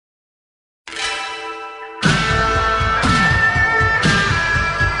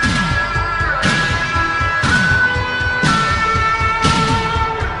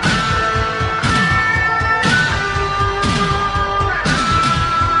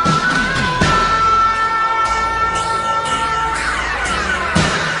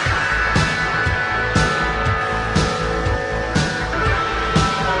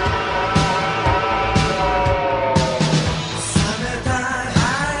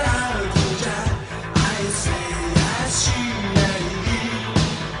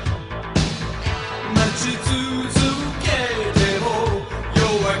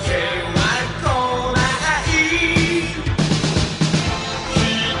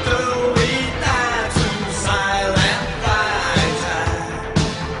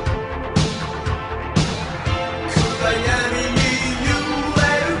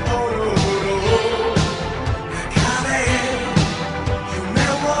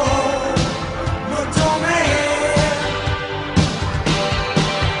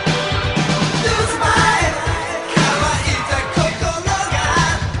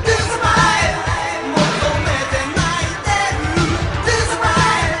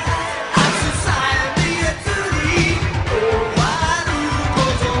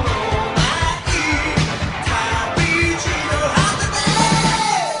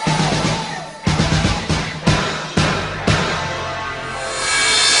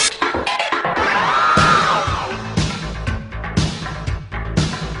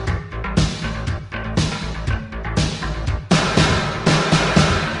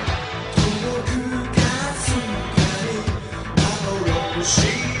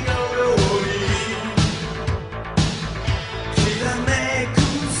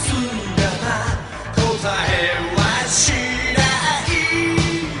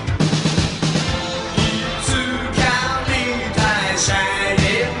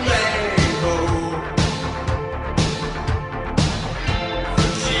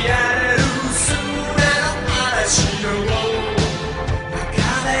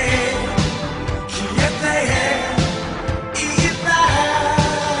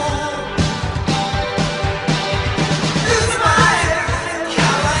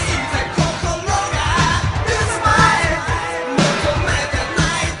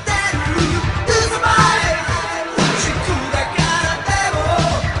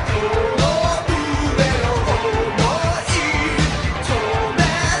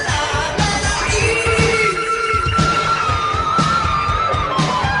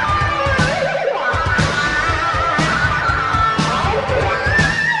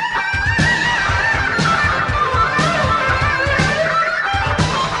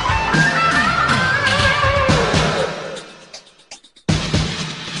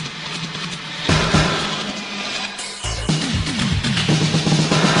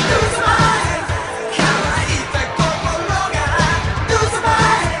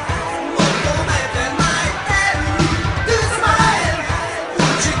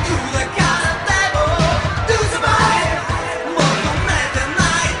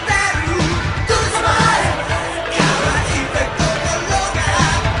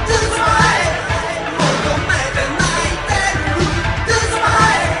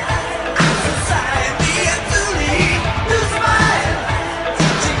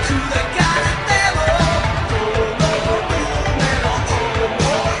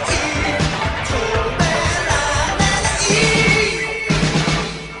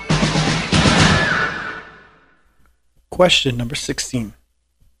Question number 16.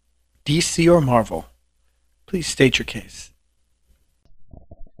 DC or Marvel? Please state your case.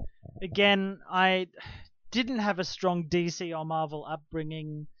 Again, I didn't have a strong DC or Marvel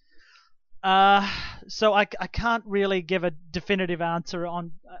upbringing, so I can't really give a definitive answer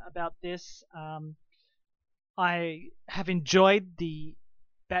on about this. I have enjoyed the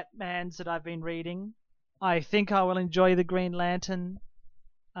Batmans that I've been reading. I think I will enjoy the Green Lantern,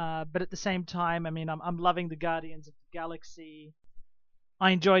 but at the same time, I mean, I'm loving the Guardians of the Galaxy.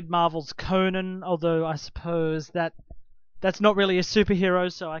 I enjoyed Marvel's Conan, although I suppose that's not really a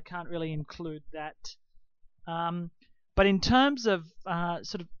superhero, so I can't really include that. Um, but in terms of the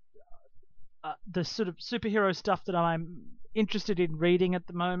sort of superhero stuff that I'm interested in reading at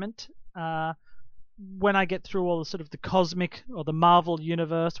the moment, when I get through all the sort of the cosmic or the Marvel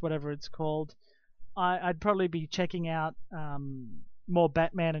universe, whatever it's called, I'd probably be checking out more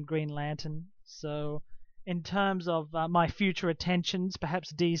Batman and Green Lantern. So, in terms of my future attentions,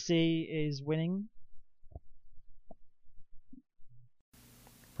 perhaps DC is winning.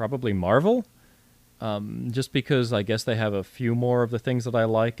 Probably Marvel. Just because I guess they have a few more of the things that I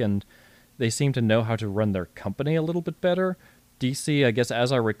like, and they seem to know how to run their company a little bit better. DC, I guess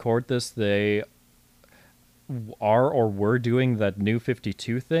as I record this, they are or were doing that New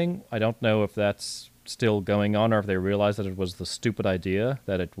 52 thing. I don't know if that's still going on or if they realized that it was the stupid idea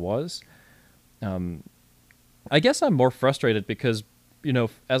that it was. I guess I'm more frustrated because,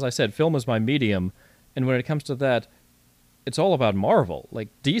 as I said, film is my medium, and when it comes to that, it's all about Marvel. Like,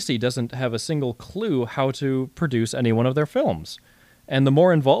 DC doesn't have a single clue how to produce any one of their films. And the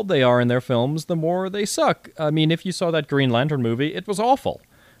more involved they are in their films, the more they suck. I mean, if you saw that Green Lantern movie, it was awful.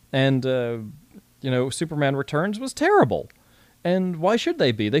 And, Superman Returns was terrible. And why should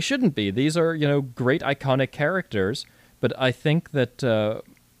they be? They shouldn't be. These are, great iconic characters. But I think that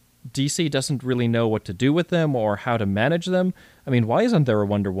DC doesn't really know what to do with them or how to manage them. I mean, why isn't there a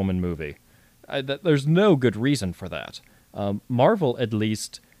Wonder Woman movie? There's no good reason for that. Marvel, at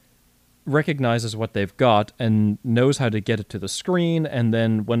least, recognizes what they've got and knows how to get it to the screen, and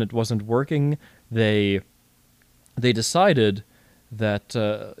then when it wasn't working, they decided that,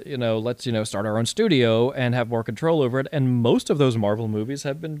 let's, start our own studio and have more control over it, and most of those Marvel movies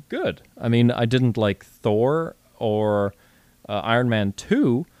have been good. I mean, I didn't like Thor or Iron Man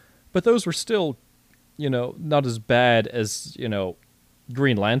 2, but those were still, not as bad as,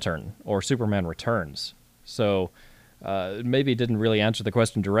 Green Lantern or Superman Returns. So maybe it didn't really answer the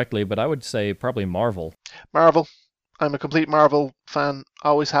question directly, but I would say probably Marvel. Marvel. I'm a complete Marvel fan.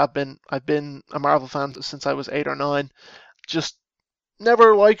 Always have been. I've been a Marvel fan since I was 8 or 9. Just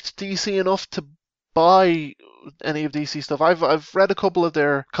never liked DC enough to buy any of DC stuff. I've read a couple of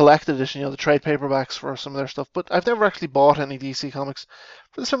their collected edition, the trade paperbacks for some of their stuff, but I've never actually bought any DC comics.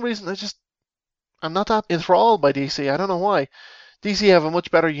 For some reason, I'm not that enthralled by DC. I don't know why. DC have a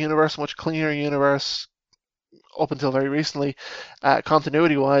much better universe, much cleaner universe, up until very recently,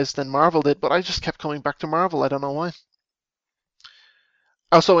 continuity-wise, than Marvel did, but I just kept coming back to Marvel. I don't know why.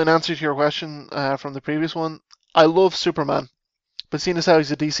 Also, in answer to your question from the previous one, I love Superman, but seeing as how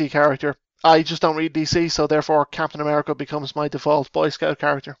he's a DC character, I just don't read DC, so therefore Captain America becomes my default Boy Scout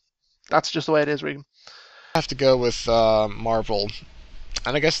character. That's just the way it is, Regan. I have to go with Marvel,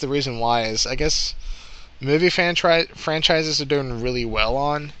 and I guess the reason why is, I guess movie franchises are doing really well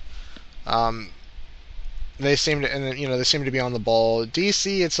on. They seem to, and they seem to be on the ball.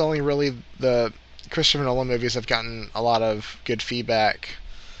 DC, it's only really the Christopher Nolan movies have gotten a lot of good feedback,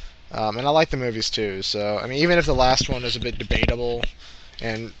 and I like the movies too. So I mean, even if the last one is a bit debatable,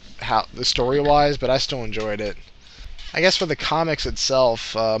 and how the story-wise, but I still enjoyed it. I guess for the comics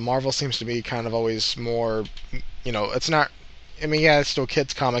itself, Marvel seems to be kind of always more, it's not. I mean, yeah, it's still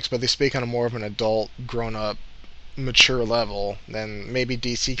kids comics, but they speak on a more of an adult, grown-up, mature level than maybe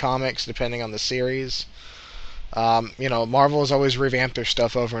DC comics, depending on the series. Marvel has always revamped their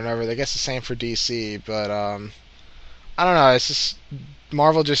stuff over and over. I guess the same for DC, but I don't know. It's just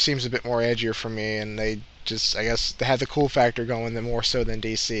Marvel just seems a bit more edgier for me, and I guess they have the cool factor going more so than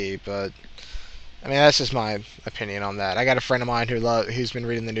DC. But I mean, that's just my opinion on that. I got a friend of mine who's been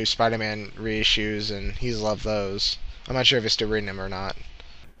reading the new Spider-Man reissues, and he's loved those. I'm not sure if he's still reading them or not.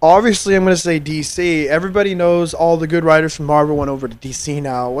 Obviously, I'm going to say DC. Everybody knows all the good writers from Marvel went over to DC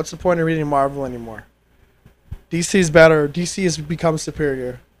now. What's the point of reading Marvel anymore? DC is better. DC has become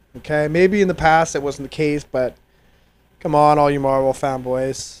superior. Okay? Maybe in the past it wasn't the case, but come on, all you Marvel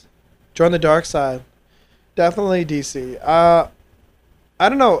fanboys. Join the dark side. Definitely DC. I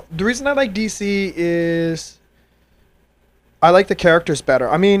don't know. The reason I like DC is I like the characters better.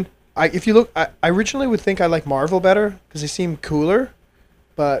 I mean, if you look, I originally would think I like Marvel better because they seem cooler.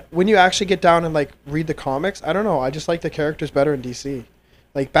 But when you actually get down and like read the comics, I don't know. I just like the characters better in DC.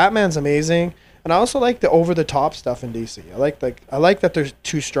 Like Batman's amazing, and I also like the over the top stuff in DC. I like that they're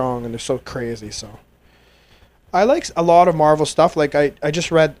too strong and they're so crazy. So I like a lot of Marvel stuff. Like I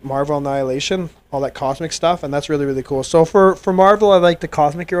just read Marvel Annihilation, all that cosmic stuff, and that's really really cool. So for Marvel, I like the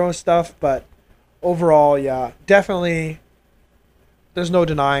cosmic hero stuff, but overall, yeah, definitely. There's no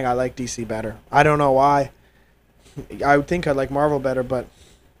denying I like DC better. I don't know why. I would think I like Marvel better, but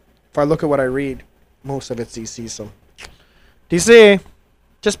if I look at what I read, most of it's DC. So DC,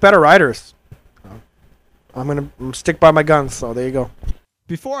 just better writers. I'm gonna stick by my guns. So there you go.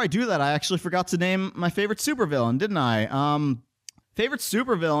 Before I do that, I actually forgot to name my favorite supervillain, didn't I? Favorite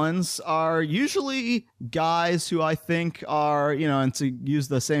supervillains are usually guys who I think are, and to use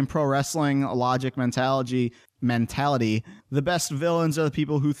the same pro wrestling logic mentality, the best villains are the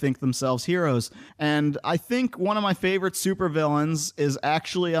people who think themselves heroes. And I think one of my favorite supervillains is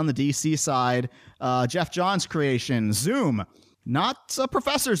actually on the DC side, Jeff Johns' creation, Zoom. Not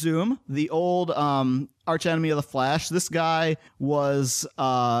Professor Zoom, the old archenemy of the Flash. This guy was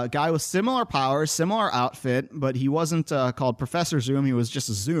a guy with similar powers, similar outfit, but he wasn't called Professor Zoom. He was just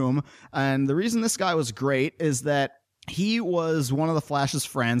Zoom. And the reason this guy was great is that he was one of the Flash's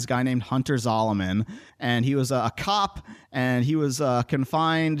friends, a guy named Hunter Zolomon, and he was a cop, and he was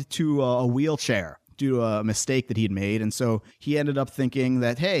confined to a wheelchair due to a mistake that he'd made. And so he ended up thinking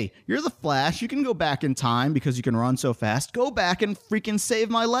that, hey, you're the Flash. You can go back in time because you can run so fast. Go back and freaking save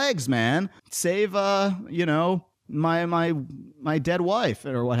my legs, man. Save, my dead wife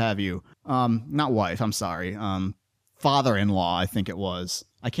or what have you. Not wife, I'm sorry. Father-in-law, I think it was.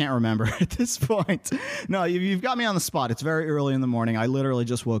 I can't remember at this point. No, you've got me on the spot. It's very early in the morning. I literally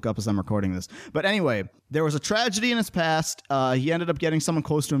just woke up as I'm recording this. But anyway, there was a tragedy in his past. He ended up getting someone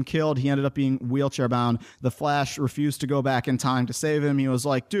close to him killed. He ended up being wheelchair bound. The Flash refused to go back in time to save him. He was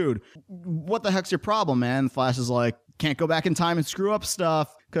like, dude, what the heck's your problem, man? The Flash is like, can't go back in time and screw up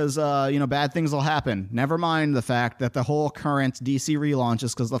stuff because, bad things will happen. Never mind the fact that the whole current DC relaunch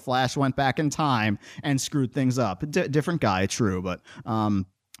is because the Flash went back in time and screwed things up. Different guy, true, but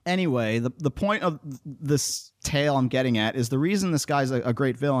anyway, the point of this tale I'm getting at is the reason this guy's a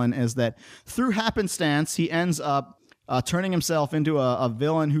great villain is that through happenstance, he ends up turning himself into a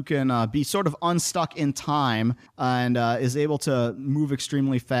villain who can be sort of unstuck in time and is able to move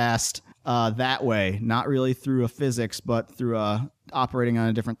extremely fast that way, not really through a physics, but through operating on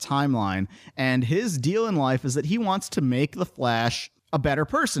a different timeline. And his deal in life is that he wants to make the Flash a better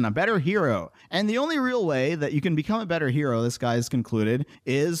person, a better hero. And the only real way that you can become a better hero, this guy has concluded,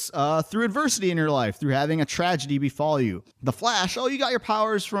 is through adversity in your life, through having a tragedy befall you. The Flash, you got your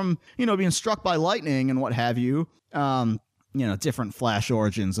powers from, being struck by lightning and what have you. Different Flash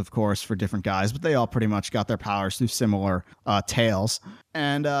origins, of course, for different guys, but they all pretty much got their powers through similar tales.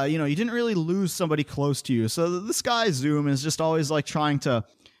 And, you didn't really lose somebody close to you. So this guy, Zoom, is just always like trying to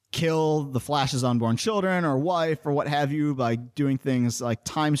kill the Flash's unborn children or wife or what have you by doing things like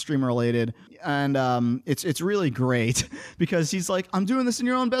time stream related. And it's really great because he's like, I'm doing this in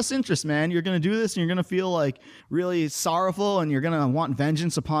your own best interest, man. You're going to do this and you're going to feel like really sorrowful and you're going to want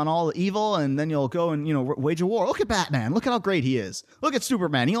vengeance upon all the evil. And then you'll go and, wage a war. Look at Batman. Look at how great he is. Look at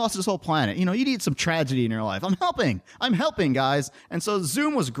Superman. He lost his whole planet. You need some tragedy in your life. I'm helping, guys. And so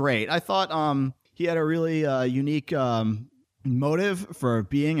Zoom was great. I thought he had a really unique motive for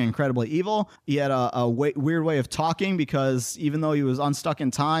being incredibly evil. He had a weird way of talking because even though he was unstuck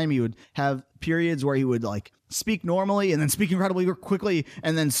in time, he would have periods where he would like speak normally and then speak incredibly quickly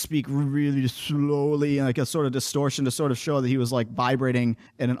and then speak really slowly, like a sort of distortion to sort of show that he was like vibrating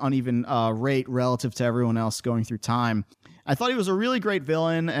at an uneven rate relative to everyone else going through time. I thought he was a really great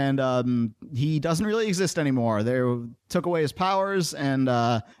villain, and he doesn't really exist anymore. They took away his powers, and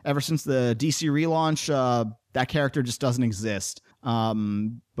ever since the DC relaunch, that character just doesn't exist.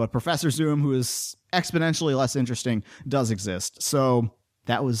 But Professor Zoom, who is exponentially less interesting, does exist. So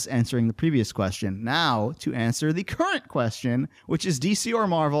that was answering the previous question. Now to answer the current question, which is DC or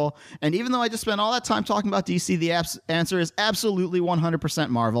Marvel. And even though I just spent all that time talking about DC, the answer is absolutely 100%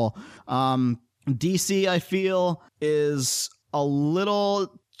 Marvel. DC, I feel, is a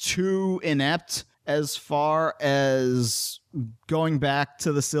little too inept as far as going back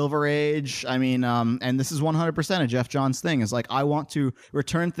to the Silver Age. I mean, and this is 100% a Jeff Johns thing, is like, I want to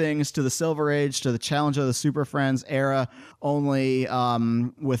return things to the Silver Age, to the Challenge of the Super Friends era, only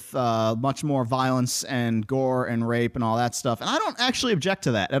with much more violence and gore and rape and all that stuff. And I don't actually object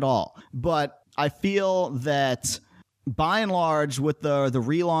to that at all. But I feel that by and large, with the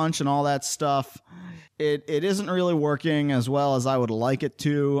relaunch and all that stuff, it isn't really working as well as I would like it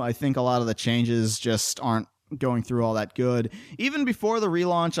to. I think a lot of the changes just aren't going through all that good. Even before the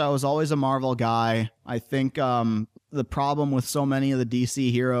relaunch, I was always a Marvel guy. I think the problem with so many of the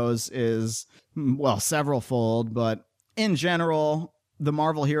DC heroes is, well, several-fold, but in general, the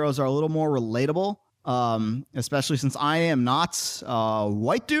Marvel heroes are a little more relatable, especially since I am not a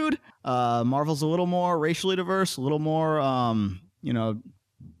white dude. Marvel's a little more racially diverse, a little more,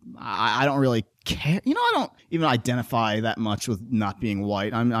 I don't really care. I don't even identify that much with not being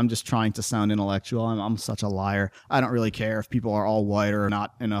white. I'm just trying to sound intellectual. I'm such a liar. I don't really care if people are all white or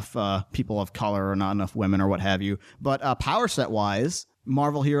not enough people of color or not enough women or what have you. But power set wise,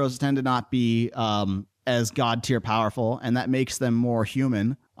 Marvel heroes tend to not be as god tier powerful, and that makes them more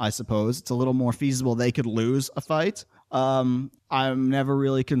human, I suppose. It's a little more feasible they could lose a fight. I'm never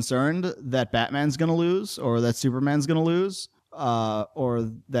really concerned that Batman's going to lose or that Superman's going to lose. Or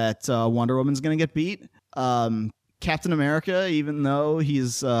that Wonder Woman's going to get beat. Captain America, even though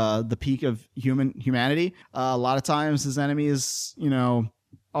he's the peak of humanity, a lot of times his enemies,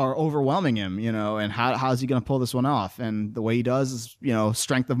 are overwhelming him, and how's he going to pull this one off? And the way he does is,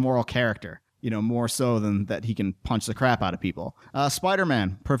 strength of moral character, more so than that he can punch the crap out of people.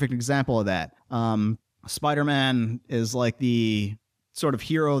 Spider-Man, perfect example of that. Spider-Man is like the sort of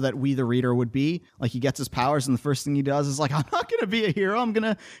hero that we, the reader, would be. Like, he gets his powers, and the first thing he does is like, I'm not going to be a hero. I'm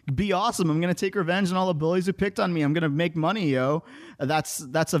going to be awesome. I'm going to take revenge on all the bullies who picked on me. I'm going to make money, yo. That's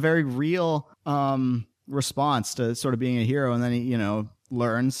a very real response to sort of being a hero. And then he,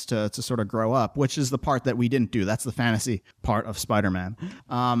 learns to sort of grow up, which is the part that we didn't do. That's the fantasy part of Spider-Man.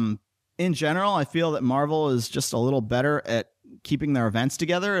 In general, I feel that Marvel is just a little better at keeping their events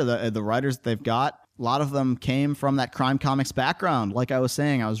together. The writers they've got, a lot of them came from that crime comics background. Like I was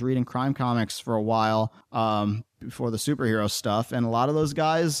saying, I was reading crime comics for a while before the superhero stuff, and a lot of those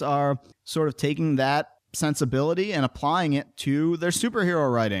guys are sort of taking that sensibility and applying it to their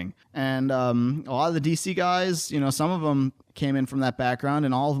superhero writing. And a lot of the DC guys, some of them came in from that background,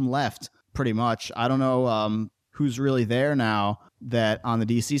 and all of them left, pretty much. I don't know who's really there now that on the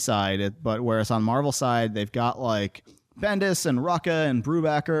DC side, but whereas on Marvel side, they've got like Bendis and Rucka and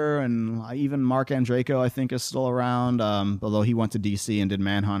Brubaker, and even Mark Andreyko, I think, is still around, although he went to DC and did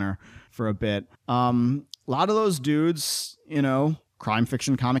Manhunter for a bit. A lot of those dudes, crime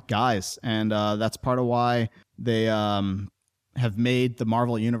fiction comic guys, and that's part of why they have made the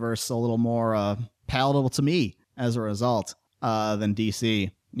Marvel Universe a little more palatable to me as a result than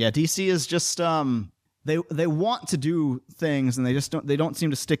DC. Yeah, DC is just... They want to do things, and they don't seem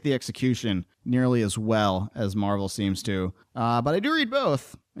to stick the execution nearly as well as Marvel seems to. But I do read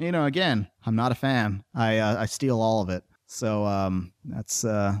both. Again, I'm not a fan. I steal all of it. So that's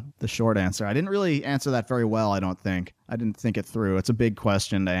the short answer. I didn't really answer that very well, I don't think. I didn't think it through. It's a big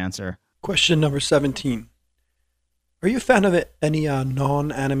question to answer. Question number 17. Are you a fan of any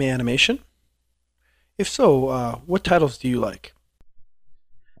non-anime animation? If so, what titles do you like?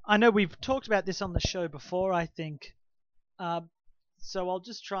 I know we've talked about this on the show before, I think. So I'll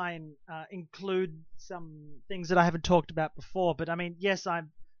just try and include some things that I haven't talked about before. But I mean, yes,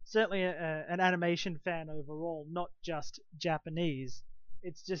 I'm certainly an animation fan overall, not just Japanese.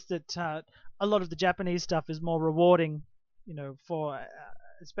 It's just that a lot of the Japanese stuff is more rewarding, for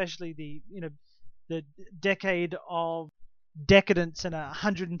especially the decade of decadence and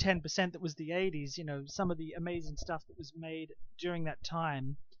 110% that was the 80s. Some of the amazing stuff that was made during that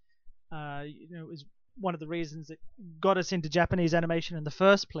time. It was one of the reasons that got us into Japanese animation in the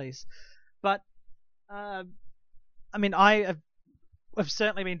first place. But I mean, I have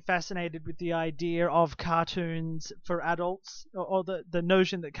certainly been fascinated with the idea of cartoons for adults, or the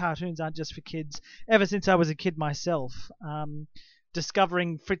notion that cartoons aren't just for kids, ever since I was a kid myself.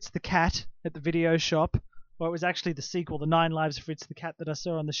 Discovering Fritz the Cat at the video shop, or it was actually the sequel, The 9 Lives of Fritz the Cat, that I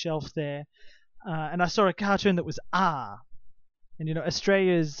saw on the shelf there. And I saw a cartoon that was R. And,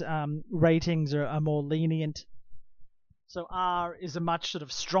 Australia's ratings are more lenient. So R is a much sort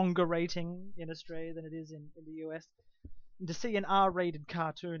of stronger rating in Australia than it is in the US. And to see an R-rated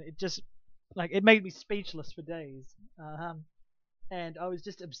cartoon, it just, it made me speechless for days. And I was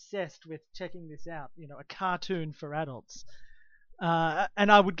just obsessed with checking this out, a cartoon for adults.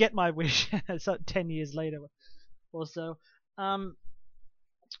 And I would get my wish 10 years later or so.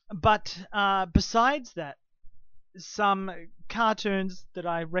 But besides that, some cartoons that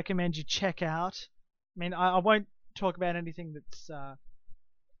I recommend you check out. I mean, I won't talk about anything that's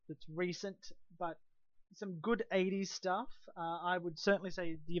recent, but some good 80s stuff. I would certainly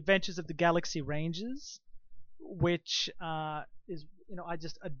say The Adventures of the Galaxy Rangers, which is, I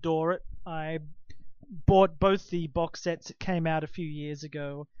just adore it. I bought both the box sets that came out a few years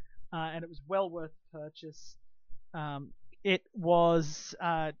ago, and it was well worth the purchase. It was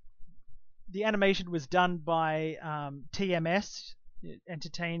the animation was done by TMS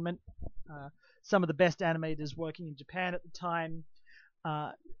Entertainment, some of the best animators working in Japan at the time.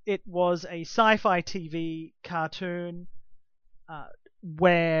 It was a sci-fi TV cartoon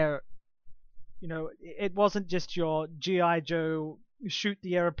where, you know, it wasn't just your G.I. Joe shoot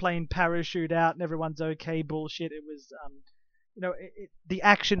the airplane, parachute out, and everyone's okay bullshit. It was, you know, the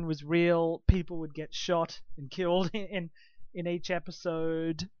action was real. People would get shot and killed in each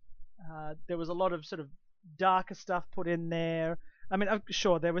episode. There was a lot of sort of darker stuff put in there. I mean,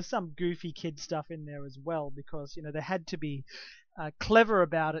 sure, there was some goofy kid stuff in there as well, because, you know, they had to be clever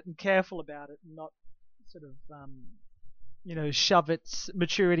about it and careful about it, and not sort of, you know, shove its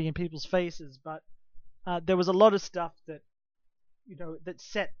maturity in people's faces. But there was a lot of stuff that, you know, that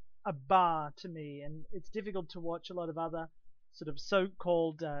set a bar to me, and it's difficult to watch a lot of other sort of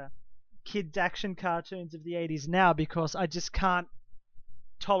so-called kids action cartoons of the 80s now, because I just can't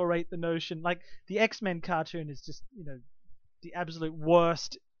tolerate the notion. Like, the X-Men cartoon is just, you know, the absolute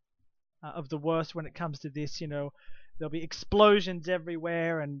worst of the worst when it comes to this. You know, there'll be explosions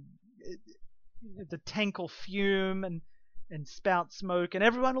everywhere, and the tank will fume and spout smoke, and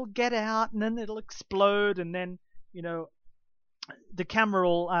everyone will get out, and then it'll explode, and then, you know, the camera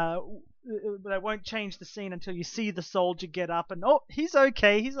will they won't change the scene until you see the soldier get up and, oh, he's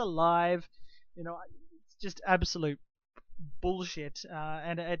okay, he's alive. You know, it's just absolute bullshit,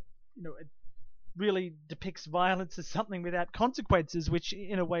 and it, you know, it really depicts violence as something without consequences, which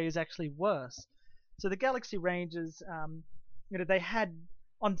in a way is actually worse. So the Galaxy Rangers, you know, they had,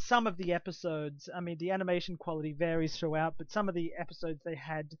 on some of the episodes, I mean, the animation quality varies throughout, but some of the episodes they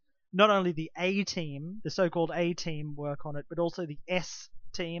had not only the A-team, the so-called A-team, work on it, but also the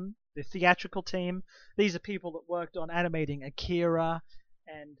S-team, the theatrical team. These are people that worked on animating Akira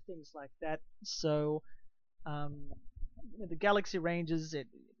and things like that. So, you know, the Galaxy Rangers,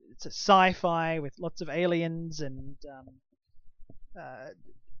 it's a sci-fi with lots of aliens and,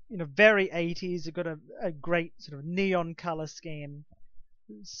 you know, very 80s. It got a great sort of neon color scheme.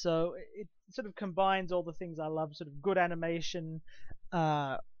 So it sort of combines all the things I love, sort of good animation,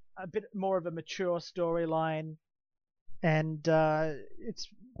 a bit more of a mature storyline, and it's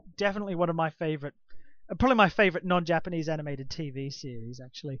definitely one of my favorite, probably my favorite non-Japanese animated TV series,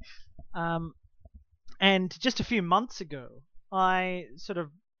 actually. And just a few months ago, I sort of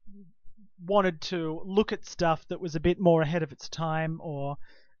wanted to look at stuff that was a bit more ahead of its time, or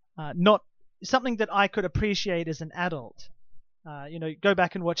not something that I could appreciate as an adult. You know, go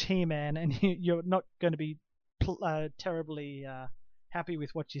back and watch He-Man, and you're not going to be terribly happy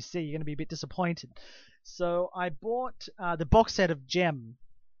with what you see. You're going to be a bit disappointed. So I bought the box set of Gem,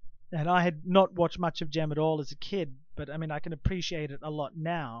 and I had not watched much of Gem at all as a kid, but I mean, I can appreciate it a lot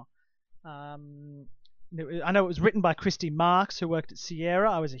now. I know it was written by Christy Marks, who worked at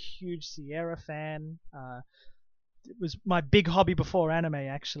Sierra. I was a huge Sierra fan. It was my big hobby before anime,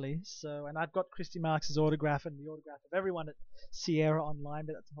 actually. So, and I've got Christy Marks' autograph and the autograph of everyone at Sierra online,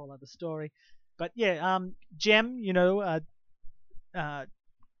 but that's a whole other story. But yeah, Gem, you know, a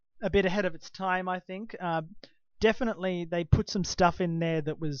bit ahead of its time, I think. Definitely, they put some stuff in there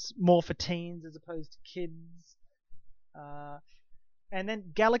that was more for teens as opposed to kids. And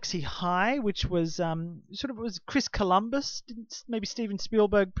then Galaxy High, which was sort of, was Chris Columbus, maybe Steven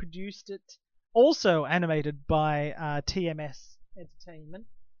Spielberg produced it. Also animated by TMS Entertainment.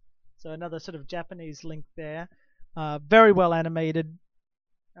 So another sort of Japanese link there. Very well animated.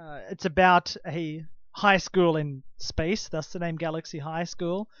 It's about a high school in space, thus the name Galaxy High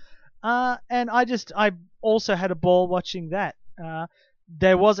School. And I also had a ball watching that.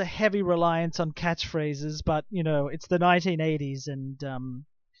 There was a heavy reliance on catchphrases, but, you know, it's the 1980s, and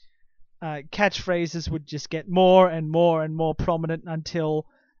catchphrases would just get more and more and more prominent until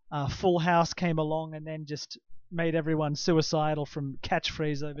Full House came along and then just made everyone suicidal from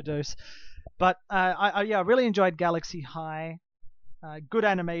catchphrase overdose. But I really enjoyed Galaxy High. Good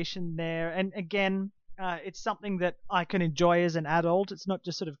animation there, and again, it's something that I can enjoy as an adult. It's not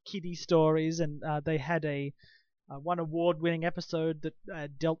just sort of kiddie stories, and they had a one award-winning episode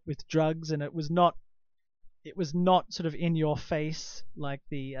that dealt with drugs, and it was not sort of in your face like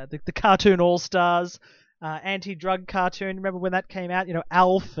the cartoon All Stars anti-drug cartoon. Remember when that came out? You know,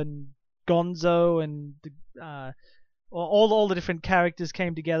 Alf and Gonzo and all the different characters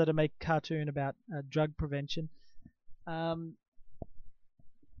came together to make a cartoon about drug prevention.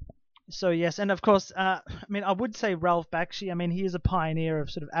 So yes, and of course, I mean, I would say Ralph Bakshi. I mean, he is a pioneer of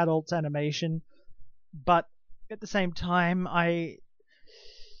sort of adult animation, but at the same time, I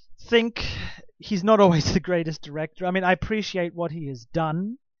think he's not always the greatest director. I mean, I appreciate what he has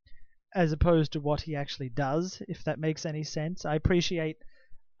done as opposed to what he actually does, if that makes any sense. I appreciate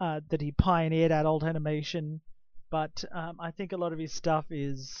that he pioneered adult animation, but I think a lot of his stuff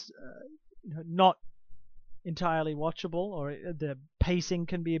is not entirely watchable, or the pacing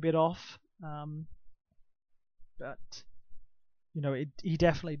can be a bit off. But he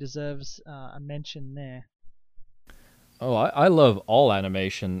definitely deserves a mention there. Oh, I love all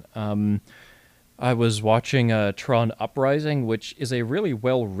animation. I was watching Tron Uprising, which is a really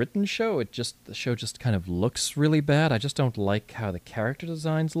well-written show. The show just kind of looks really bad. I just don't like how the character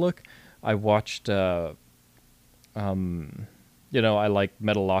designs look. I watched, I like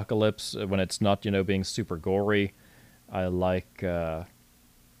Metalocalypse when it's not, being super gory. I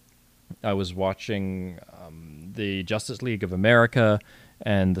was watching the Justice League of America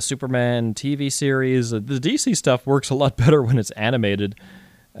and the Superman TV series. The DC stuff works a lot better when it's animated,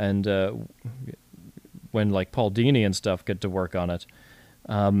 and when like Paul Dini and stuff get to work on it.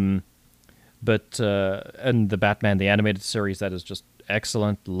 And the Batman the animated series, that is just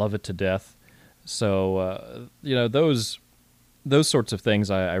excellent. Love it to death. So those sorts of things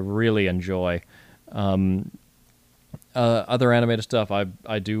I really enjoy. Other animated stuff,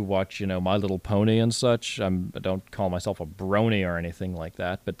 I do watch, My Little Pony and such. I don't call myself a brony or anything like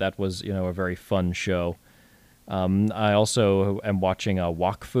that, but that was, a very fun show. I also am watching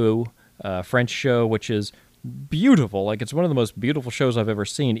Wakfu, a French show, which is beautiful. Like, it's one of the most beautiful shows I've ever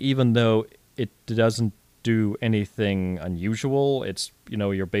seen, even though it doesn't do anything unusual. It's,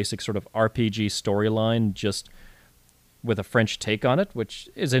 your basic sort of RPG storyline, just with a French take on it, which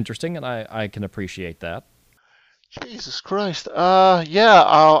is interesting, and I can appreciate that. Jesus Christ.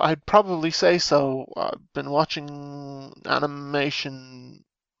 I'd probably say so. I've been watching animation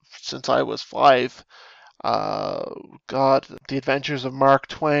since I was 5. The Adventures of Mark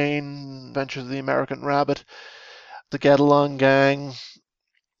Twain, Adventures of the American Rabbit, The Get Along Gang,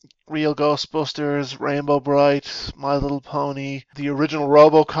 Real Ghostbusters, Rainbow Bright, My Little Pony, the original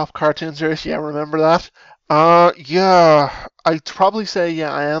RoboCop cartoon series. Yeah, remember that? I'd probably say,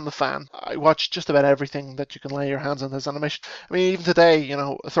 I am a fan. I watch just about everything that you can lay your hands on this animation. I mean, even today, a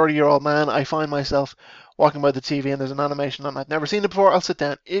 30-year-old man, I find myself walking by the TV and there's an animation on. I've never seen it before. I'll sit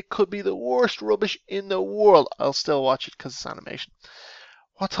down. It could be the worst rubbish in the world. I'll still watch it because it's animation.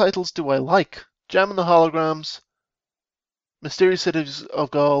 What titles do I like? Gem and the Holograms, Mysterious Cities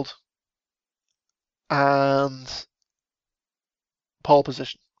of Gold, and Pole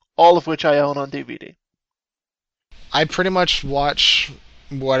Position. All of which I own on DVD. I pretty much watch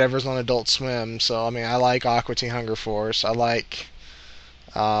whatever's on Adult Swim. So, I like Aqua Teen Hunger Force. I like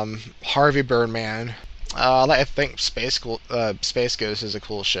Harvey Birdman. I think Space Ghost is a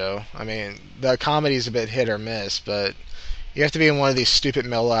cool show. The comedy's a bit hit or miss, but you have to be in one of these stupid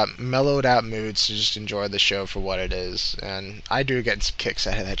mellowed out moods to just enjoy the show for what it is. And I do get some kicks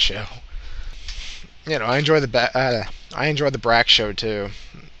out of that show. I enjoy the Brack Show too.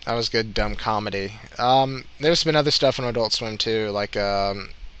 That was good, dumb comedy. There's been other stuff on Adult Swim too, like I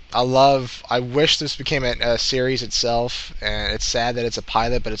wish this became a series itself, and it's sad that it's a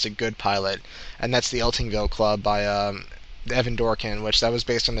pilot, but it's a good pilot, and that's the Eltingville Club by Evan Dorkin, which that was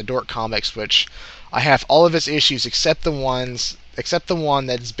based on the Dork comics, which I have all of its issues except the one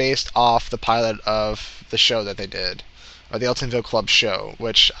that's based off the pilot of the show that they did, or the Eltingville Club show,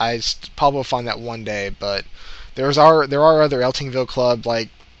 which I probably will find that one day, but there are other Eltingville Club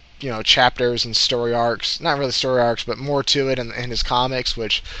chapters and story arcs, not really story arcs, but more to it in his comics,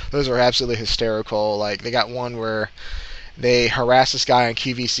 which those are absolutely hysterical. Like, they got one where they harass this guy on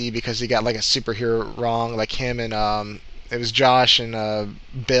QVC because he got like a superhero wrong, like him and it was Josh and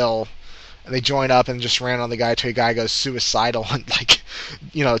Bill, and they join up and just ran on the guy till the guy goes suicidal on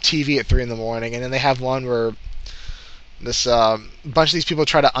TV at 3 a.m. And then they have one where this bunch of these people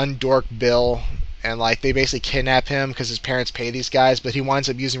try to undork Bill, and they basically kidnap him because his parents pay these guys, but he winds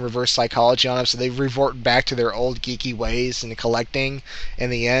up using reverse psychology on them, so they revert back to their old geeky ways and collecting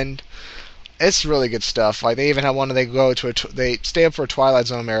in the end. It's really good stuff. They even have one where they stay up for a Twilight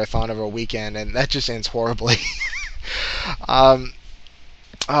Zone marathon over a weekend, and that just ends horribly.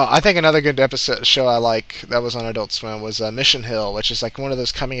 I think another good show I like that was on Adult Swim was Mission Hill, which is one of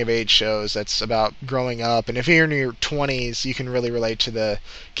those coming-of-age shows that's about growing up. And if you're in your 20s, you can really relate to the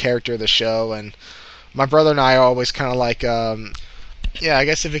character of the show. And my brother and I are always kind of I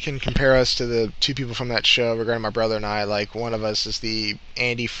guess if it can compare us to the two people from that show regarding my brother and I, one of us is the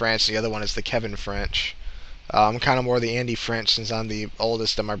Andy French, the other one is the Kevin French. I'm kind of more the Andy French since I'm the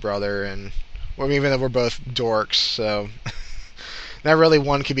oldest of my brother, and even though we're both dorks, so... Not really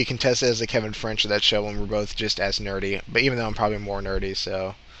one could be contested as the Kevin French of that show when we're both just as nerdy. But even though I'm probably more nerdy,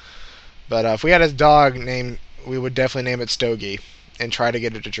 so. But if we had a dog name, we would definitely name it Stogie and try to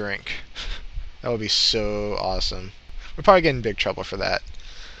get it to drink. That would be so awesome. We'd probably get in big trouble for that.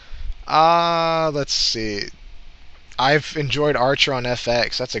 Let's see. I've enjoyed Archer on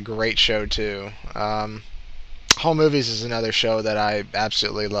FX. That's a great show too. Home Movies is another show that I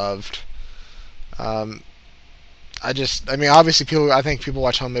absolutely loved. I mean, obviously I think people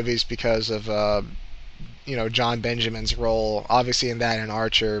watch Home Movies because of John Benjamin's role, obviously in that and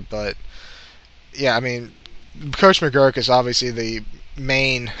Archer, but yeah, I mean, Coach McGurk is obviously the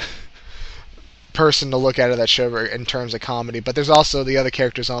main person to look at of that show in terms of comedy, but there's also the other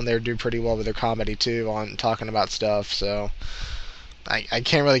characters on there do pretty well with their comedy too, on talking about stuff, so I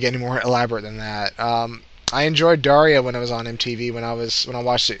can't really get any more elaborate than that. I enjoyed Daria when it was on MTV when I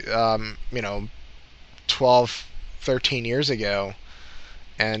watched it 12, 13 years ago,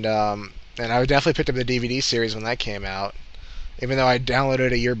 and I definitely picked up the DVD series when that came out, even though I downloaded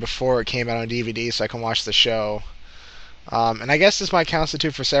it a year before it came out on DVD so I can watch the show. And I guess this might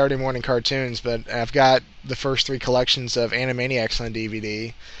constitute for Saturday morning cartoons, but I've got the first 3 collections of Animaniacs on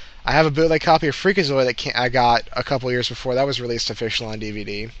DVD. I have a bootleg copy of Freakazoid that I got a couple years before that was released official on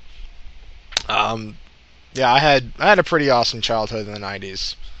DVD. Yeah, I had a pretty awesome childhood in the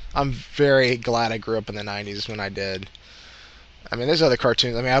 90s. I'm very glad I grew up in the 90s when I did. I mean, there's other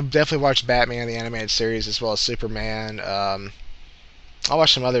cartoons. I mean, I've definitely watched Batman, the animated series, as well as Superman. I'll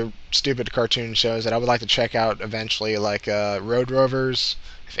watch some other stupid cartoon shows that I would like to check out eventually, like Road Rovers,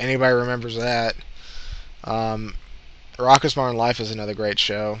 if anybody remembers that. Rocko's Modern Life is another great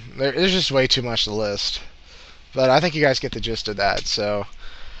show. There's just way too much to list. But I think you guys get the gist of that. So,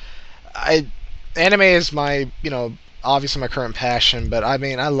 anime is my, obviously my current passion, but I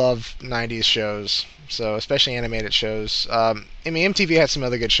mean, I love 90s shows. So, especially animated shows. I mean, MTV had some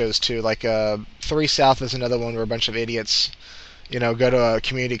other good shows too, like 3 South is another one where a bunch of idiots go to a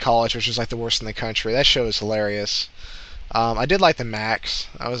community college, which is like the worst in the country. That show is hilarious. I did like the Max.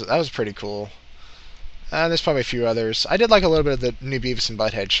 That was pretty cool. There's probably a few others. I did like a little bit of the new Beavis and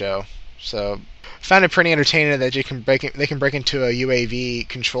Butthead show. So found it pretty entertaining that they can break into a UAV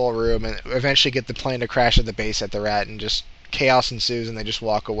control room and eventually get the plane to crash at the base at they're at, and just chaos ensues and they just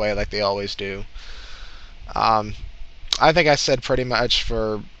walk away like they always do. I think I said pretty much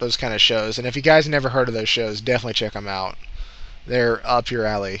for those kind of shows. And if you guys never heard of those shows, definitely check them out. They're up your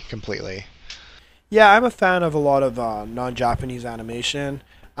alley completely. Yeah, I'm a fan of a lot of non-Japanese animation.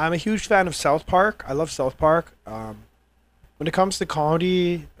 I'm a huge fan of South Park. I love South Park. When it comes to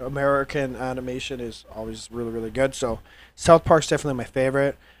comedy, American animation is always really, really good. So South Park's definitely my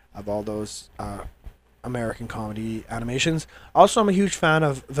favorite of all those American comedy animations. Also, I'm a huge fan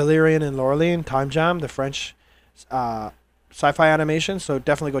of Valerian and Laureline, Time Jam, the French sci-fi animation. So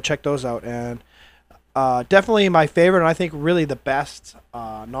definitely go check those out. And definitely my favorite, and I think really the best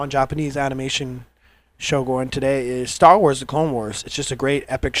non-Japanese animation show going today is Star Wars: The Clone Wars. It's just a great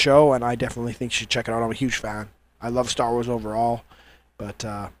epic show, and I definitely think you should check it out. I'm a huge fan. I love Star Wars overall, but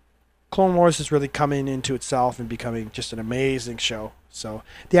Clone Wars is really coming into itself and becoming just an amazing show. So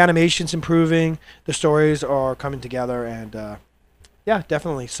the animation's improving, the stories are coming together, and yeah,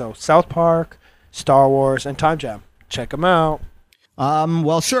 definitely. So South Park, Star Wars, and Time Jam. Check them out.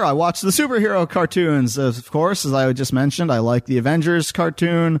 Well, sure. I watch the superhero cartoons, of course, as I just mentioned. I like the Avengers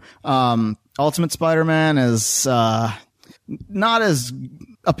cartoon. Ultimate Spider-Man is not as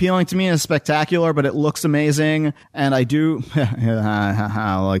appealing to me as Spectacular, but it looks amazing, and I do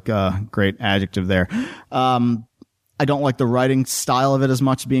like a great adjective there. I don't like the writing style of it as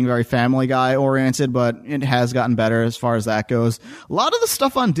much, being very Family Guy oriented, but it has gotten better as far as that goes. A lot of the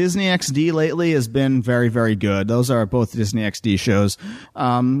stuff on Disney XD lately has been very, very good. Those are both Disney XD shows.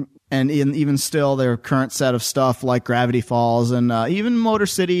 And even still, their current set of stuff like Gravity Falls and even Motor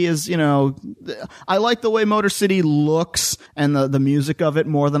City is, I like the way Motor City looks and the music of it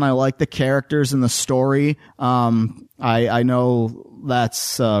more than I like the characters and the story. I know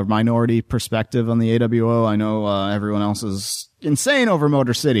that's a minority perspective on the AWO. I know everyone else is insane over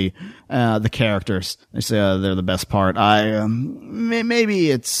Motor City, the characters. They say they're the best part. Maybe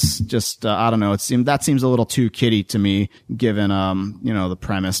it's just I don't know. That seems a little too kiddie to me, given the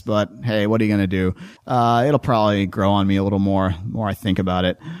premise. But hey, what are you gonna do? It'll probably grow on me a little more I think about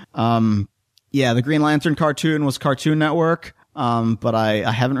it. Yeah, the Green Lantern cartoon was Cartoon Network, but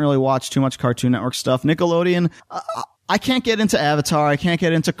I haven't really watched too much Cartoon Network stuff. Nickelodeon. I can't get into Avatar. I can't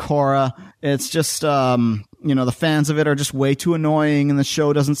get into Korra. It's just, the fans of it are just way too annoying, and the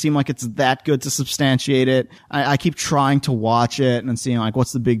show doesn't seem like it's that good to substantiate it. I keep trying to watch it and seeing like,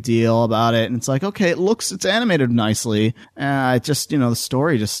 what's the big deal about it? And it's like, okay, it's animated nicely. The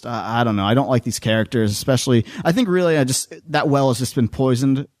story just, I don't know. I don't like these characters, especially, I think really that well has just been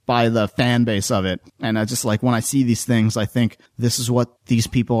poisoned by the fan base of it. And I just like when I see these things, I think this is what these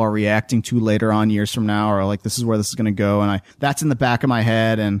people are reacting to later on years from now, or like this is where this is going to go. And that's in the back of my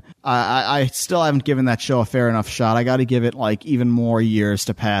head. And I still haven't given that show a fair enough shot. I got to give it like even more years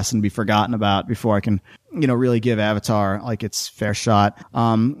to pass and be forgotten about before I can, really give Avatar like its fair shot.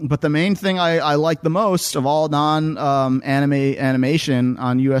 But the main thing I like the most of all animation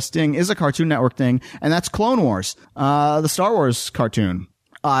on US Sting is a Cartoon Network thing, and that's Clone Wars, the Star Wars cartoon.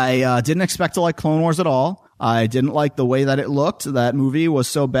 I didn't expect to like Clone Wars at all. I didn't like the way that it looked. That movie was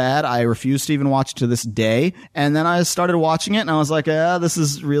so bad. I refused to even watch it to this day. And then I started watching it and I was like, this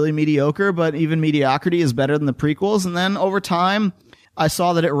is really mediocre, but even mediocrity is better than the prequels. And then over time, I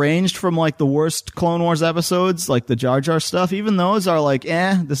saw that it ranged from like the worst Clone Wars episodes, like the Jar Jar stuff. Even those are like,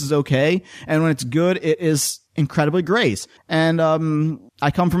 this is okay. And when it's good, it is incredibly great. And I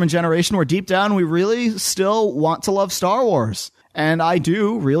come from a generation where deep down we really still want to love Star Wars. And I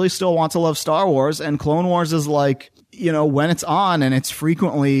do really still want to love Star Wars. And Clone Wars is like, when it's on and it's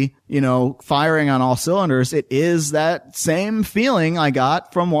frequently, firing on all cylinders, it is that same feeling I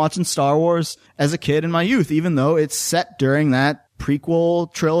got from watching Star Wars as a kid in my youth, even though it's set during that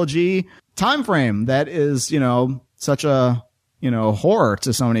prequel trilogy time frame that is, such a, horror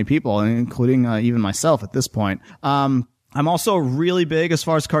to so many people, including even myself at this point. I'm also really big as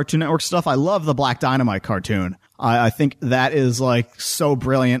far as Cartoon Network stuff. I love the Black Dynamite cartoon. I think that is like so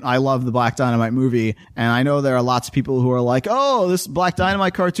brilliant. I love the Black Dynamite movie. And I know there are lots of people who are like, oh, this Black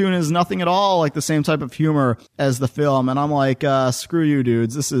Dynamite cartoon is nothing at all like the same type of humor as the film. And I'm like, screw you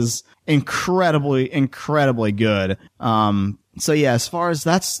dudes. This is incredibly, incredibly good. So yeah, as far as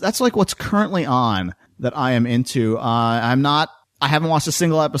that's like what's currently on that I am into. I haven't watched a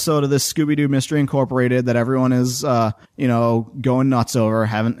single episode of this Scooby-Doo Mystery Incorporated that everyone is, going nuts over.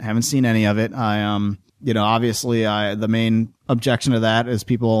 Haven't seen any of it. Obviously, the main objection to that is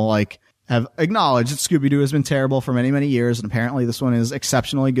people like have acknowledged that Scooby-Doo has been terrible for many, many years, and apparently this one is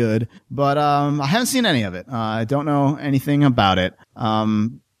exceptionally good. But I haven't seen any of it. I don't know anything about it.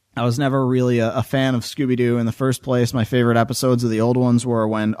 I was never really a fan of Scooby-Doo in the first place. My favorite episodes of the old ones were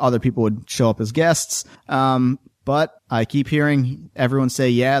when other people would show up as guests. But I keep hearing everyone say,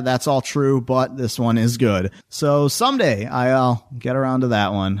 yeah, that's all true, but this one is good. So someday I'll get around to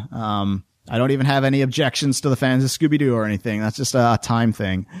that one. I don't even have any objections to the fans of Scooby-Doo or anything. That's just a time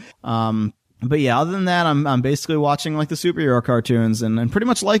thing. But yeah, other than that, I'm basically watching like the superhero cartoons and pretty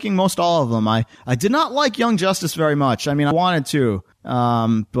much liking most all of them. I did not like Young Justice very much. I mean, I wanted to,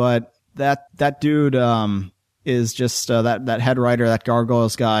 but that dude, is just, that head writer, that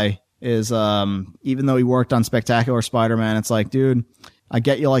Gargoyles guy is, even though he worked on Spectacular Spider-Man, it's like, dude, I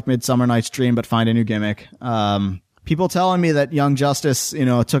get you like Midsummer Night's Dream, but find a new gimmick. People telling me that Young Justice,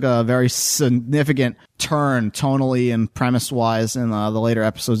 took a very significant turn tonally and premise-wise in the later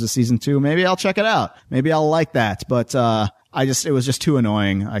episodes of season 2. Maybe I'll check it out. Maybe I'll like that. But it was just too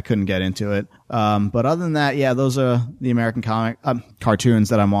annoying. I couldn't get into it. But other than that, yeah, those are the American comic cartoons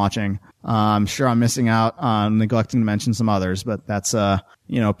that I'm watching. I'm sure I'm missing out on neglecting to mention some others, but that's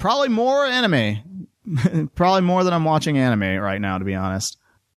probably more anime. Probably more than I'm watching anime right now, to be honest.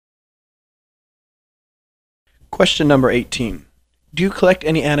 Question number 18. Do you collect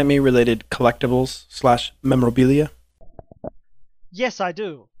any anime-related collectibles / memorabilia? Yes, I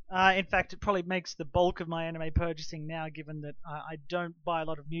do. In fact, it probably makes the bulk of my anime purchasing now, given that I don't buy a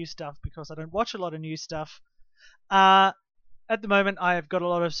lot of new stuff because I don't watch a lot of new stuff. At the moment, I've got a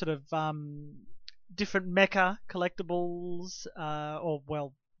lot of sort of different mecha collectibles,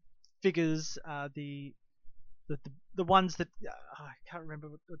 figures. The ones that I can't remember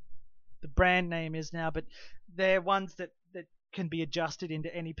what the brand name is now, but they're ones that can be adjusted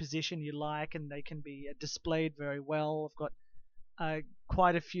into any position you like, and they can be displayed very well. I've got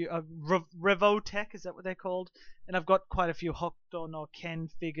quite a few Revotech, is that what they're called? And I've got quite a few Hokuto no Ken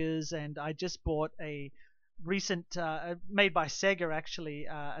figures, and I just bought a recent made by Sega actually,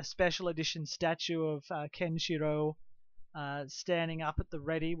 a special edition statue of Kenshiro standing up at the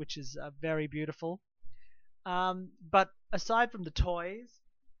ready, which is very beautiful. But aside from the toys,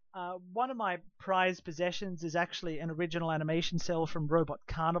 one of my prized possessions is actually an original animation cell from Robot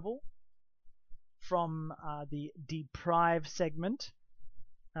Carnival, from the Deprive segment,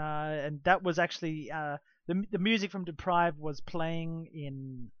 and that was actually the music from Deprive was playing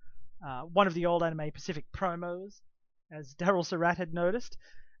in one of the old Anime Pacific promos, as Daryl Surratt had noticed.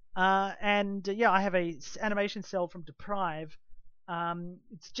 I have a animation cell from Deprive.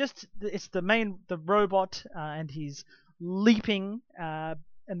 It's the robot, and he's leaping,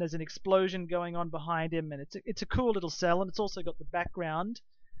 and there's an explosion going on behind him, and it's a cool little cell, and it's also got the background.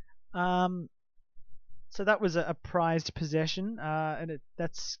 So that was a prized possession, and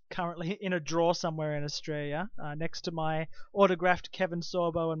that's currently in a drawer somewhere in Australia, next to my autographed Kevin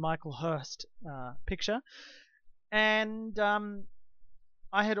Sorbo and Michael Hurst picture. And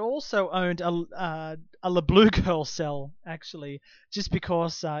I had also owned a Le Bleu Girl cell, actually, just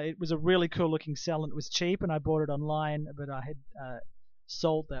because it was a really cool looking cell and it was cheap, and I bought it online, but I had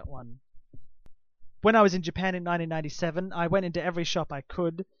sold that one. When I was in Japan in 1997, I went into every shop I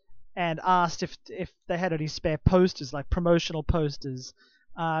could and asked if they had any spare posters, like promotional posters.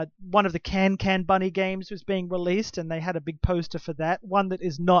 One of the Can Bunny games was being released, and they had a big poster for that. One that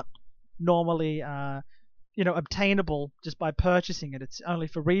is not normally, obtainable just by purchasing it. It's only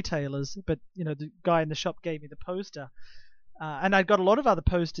for retailers. But the guy in the shop gave me the poster, and I got a lot of other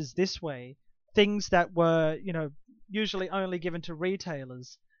posters this way. Things that were, usually only given to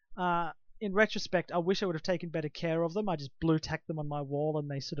retailers. In retrospect, I wish I would have taken better care of them. I just blue tacked them on my wall, and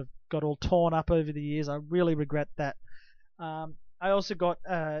they sort of got all torn up over the years. I really regret that. I also got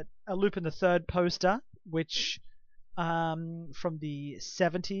a Lupin the Third poster, which from the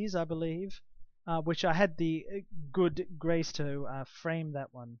 70s, I believe, which I had the good grace to frame that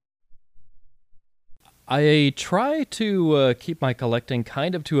one. I try to keep my collecting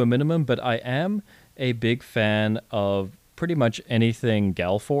kind of to a minimum, but I am a big fan of pretty much anything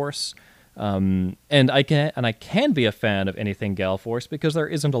Galforce. And I can be a fan of anything Galforce because there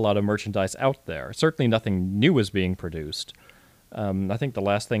isn't a lot of merchandise out there. Certainly nothing new is being produced. I think the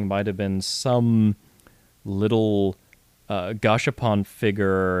last thing might have been some little Gashapon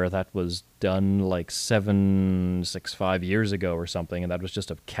figure that was done like 5 years ago or something, and that was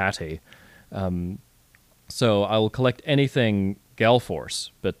just of Catty. So I will collect anything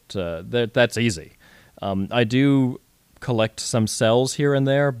Galforce, but that's easy. I do collect some cells here and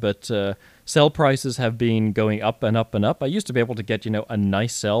there, but cell prices have been going up and up and up. I used to be able to get, a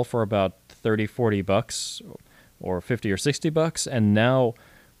nice cell for about $30-$40 or $50 or $60, and now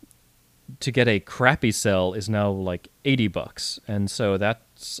to get a crappy cell is now like $80, and so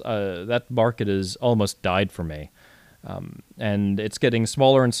that market has almost died for me. And it's getting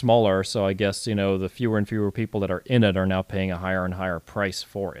smaller and smaller, so I guess, the fewer and fewer people that are in it are now paying a higher and higher price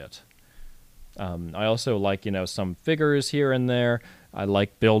for it. I also like, some figures here and there. I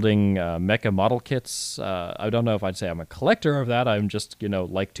like building mecha model kits. I don't know if I'd say I'm a collector of that. I'm just,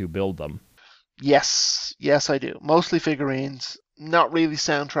 like to build them. Yes, I do. Mostly figurines, not really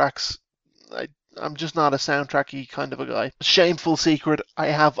soundtracks. I'm just not a soundtracky kind of a guy. Shameful secret, I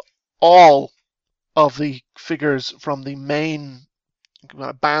have all of the figures from the main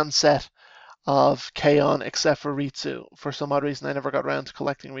band set of K-On! Except for Ritsu. For some odd reason, I never got around to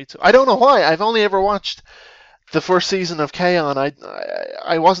collecting Ritsu. I don't know why. I've only ever watched the first season of K-On!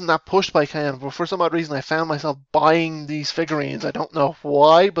 I wasn't that pushed by K-On!, but for some odd reason, I found myself buying these figurines. I don't know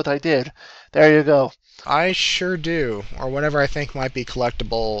why, but I did. There you go. I sure do, or whatever I think might be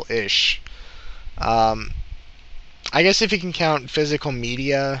collectible-ish. I guess if you can count physical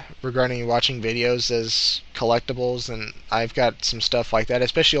media regarding watching videos as collectibles, and I've got some stuff like that,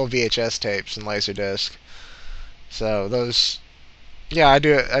 especially old VHS tapes and Laserdisc. So those, yeah, I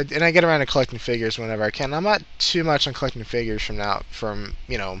do, and I get around to collecting figures whenever I can. I'm not too much on collecting figures unless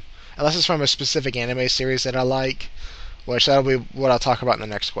it's from a specific anime series that I like, which that'll be what I'll talk about in the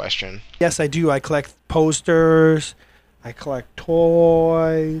next question. Yes, I do. I collect posters. I collect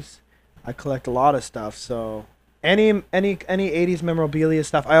toys. I collect a lot of stuff. So any 80s memorabilia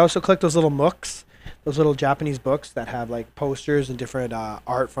stuff. I also collect those little mooks, those little Japanese books that have like posters and different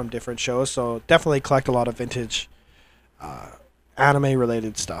art from different shows. So definitely collect a lot of vintage anime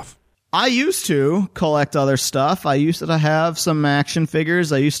related stuff. I used to collect other stuff. I used to have some action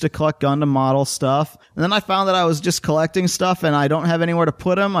figures. I used to collect Gundam model stuff. And then I found that I was just collecting stuff and I don't have anywhere to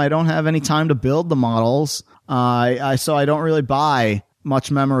put them. I don't have any time to build the models. So I don't really buy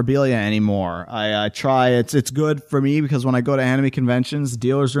much memorabilia anymore. I try. It's good for me because when I go to anime conventions,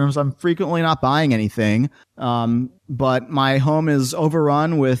 dealers' rooms, I'm frequently not buying anything. But my home is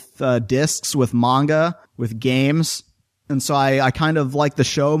overrun with discs, with manga, with games. And so I kind of like the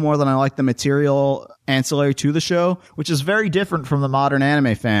show more than I like the material ancillary to the show, which is very different from the modern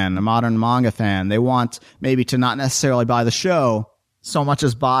anime fan, the modern manga fan. They want maybe to not necessarily buy the show so much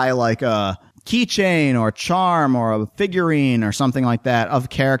as buy like a keychain or charm or a figurine or something like that of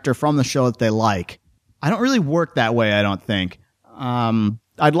character from the show that they like. I don't really work that way, I don't think.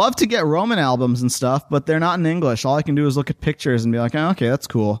 I'd love to get Roman albums and stuff, but they're not in English. All I can do is look at pictures and be like, oh, okay, that's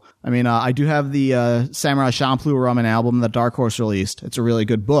cool. I mean, I do have the Samurai Champloo Roman album that Dark Horse released. It's a really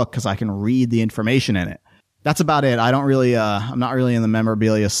good book because I can read the information in it. That's about it. I don't really, I'm not really in the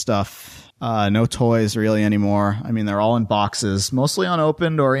memorabilia stuff. No toys really anymore. I mean, they're all in boxes, mostly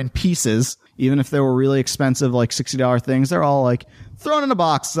unopened or in pieces. Even if they were really expensive, like $60 things, they're all like thrown in a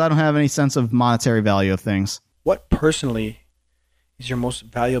box. I don't have any sense of monetary value of things. What personally is your most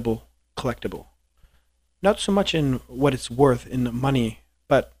valuable collectible? Not so much in what it's worth in money,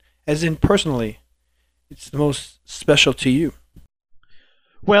 but as in personally, it's the most special to you.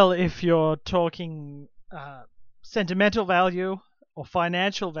 Well, if you're talking sentimental value or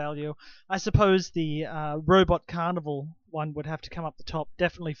financial value, I suppose the Robot Carnival one would have to come up the top,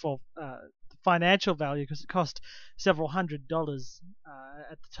 definitely for financial value, because it cost several $100s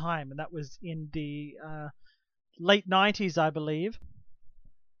at the time, and that was in the late 90s, I believe.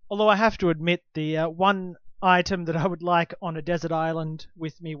 Although I have to admit, the one item that I would like on a desert island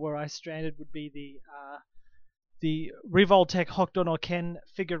with me where I stranded would be the Revoltech Hokuto no Ken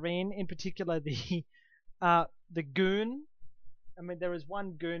figurine, in particular the Goon. I mean, there is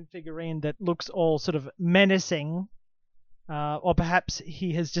one Goon figurine that looks all sort of menacing, or perhaps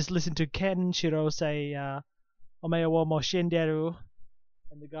he has just listened to Kenshiro say, "Omae wo mo shinderu,"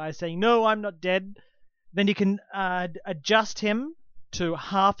 and the guy saying, "No, I'm not dead." Then you can adjust him to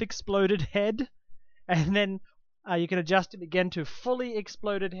half exploded head, and then you can adjust him again to fully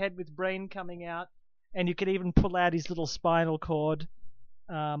exploded head with brain coming out, and you can even pull out his little spinal cord.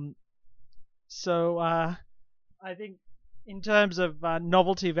 So I think in terms of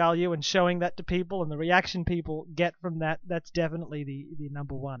novelty value and showing that to people and the reaction people get from that, that's definitely the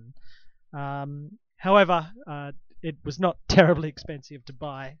number one. However, it was not terribly expensive to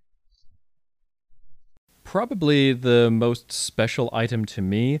buy. Probably the most special item to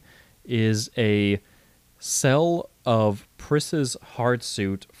me is a cell of Priss's hard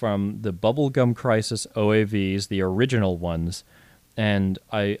suit from the Bubblegum Crisis OAVs, the original ones. And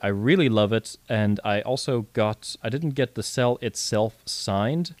I really love it, and I didn't get the cell itself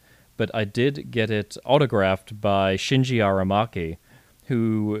signed, but I did get it autographed by Shinji Aramaki,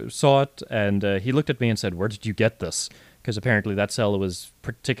 who saw it, and he looked at me and said, "Where did you get this?" Because apparently that cell was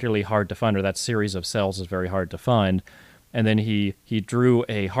particularly hard to find, or that series of cells is very hard to find. And then he drew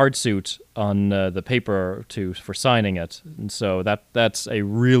a hard suit on the paper for signing it, and so that's a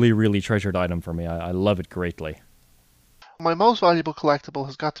really, really treasured item for me. I love it greatly. My most valuable collectible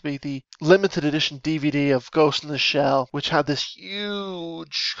has got to be the limited edition DVD of Ghost in the Shell, which had this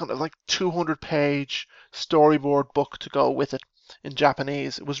huge kind of like 200-page storyboard book to go with it in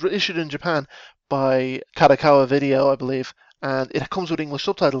Japanese. It was issued in Japan by Kadokawa Video, I believe, and it comes with English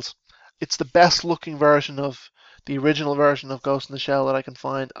subtitles. It's the best looking version of the original version of Ghost in the Shell that I can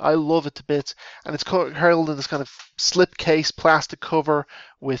find. I love it to bits, and it's held in this kind of slipcase plastic cover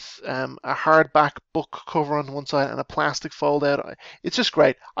with a hardback book cover on one side and a plastic fold out. It's just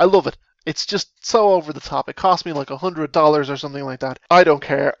great. I love it. It's just so over the top. It cost me like $100 or something like that. I don't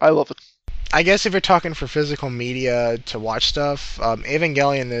care. I love it. I guess if you're talking for physical media to watch stuff,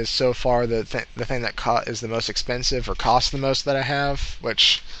 Evangelion is so far the thing that is the most expensive or costs the most that I have.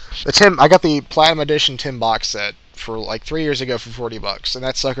 Which I got the Platinum Edition Tim box set for like 3 years ago for $40, and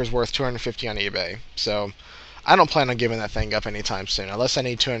that sucker's worth $250 on eBay. So I don't plan on giving that thing up anytime soon, unless I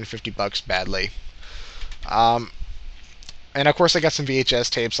need $250 badly. And of course I got some VHS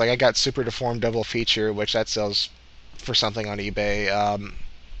tapes. Like I got Super Deformed Double Feature, which that sells for something on eBay.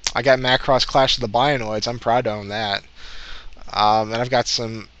 I got Macross Clash of the Bionoids. I'm proud to own that. And I've got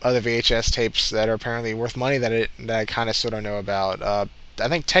some other VHS tapes that are apparently worth money that I kind of sort of know about. I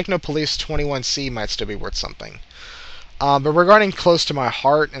think Techno Police 21C might still be worth something. But regarding close to my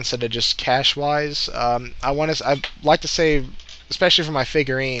heart instead of just cash-wise, I'd like to say, especially for my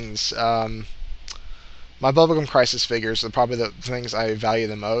figurines, my Bubblegum Crisis figures are probably the things I value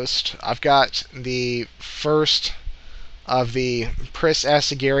the most. I've got the first of the Priss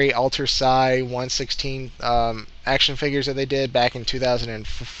Asagiri Alter Psi 1/16 action figures that they did back in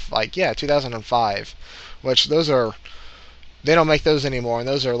 2005, which they don't make those anymore, and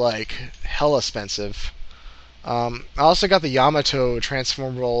those are like hella expensive. I also got the Yamato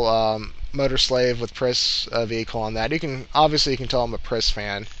transformable Motor Slave with Priss vehicle on that. You can tell I'm a Priss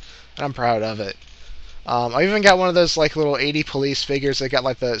fan, and I'm proud of it. I even got one of those like little 80 police figures. They got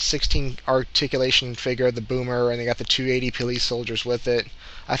like the 16 articulation figure of the Boomer, and they got the 280 police soldiers with it.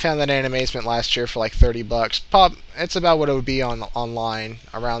 I found that in Amazement last year for like $30. It's about what it would be online,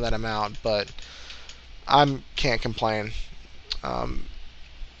 around that amount, but I can't complain.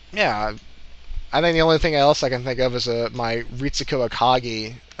 Yeah, I think the only thing else I can think of is my Ritsuko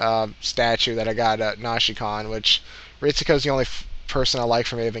Akagi statue that I got at Nashicon, which Ritsuko's the only person I like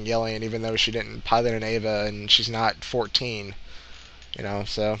from Evangelion, even though she didn't pilot an Eva and she's not 14,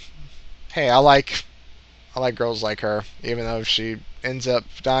 so hey, I like girls like her, even though she ends up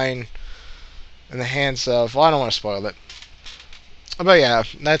dying in the hands of, well, I don't want to spoil it. But yeah,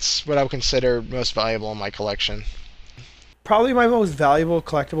 that's what I would consider most valuable in my collection. Probably my most valuable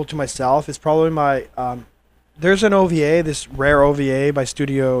collectible to myself is probably my there's an OVA, this rare OVA by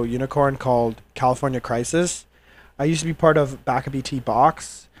Studio Unicorn called California Crisis. I used to be part of Backup BT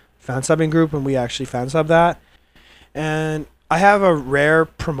Box fan subbing group, and we actually fan sub that. And I have a rare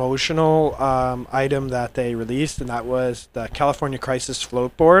promotional item that they released, and that was the California Crisis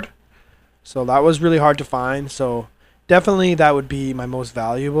float board. So that was really hard to find. So definitely that would be my most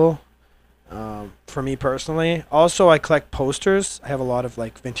valuable for me personally. Also, I collect posters. I have a lot of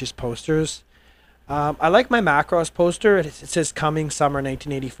like vintage posters. I like my Macross poster. It says "Coming Summer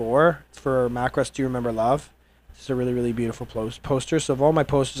 1984." It's for Macross Do You Remember Love. It's a really, really beautiful poster. So of all my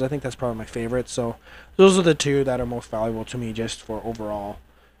posters, I think that's probably my favorite. So those are the two that are most valuable to me just for overall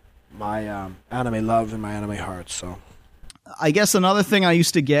my anime love and my anime heart. So I guess another thing I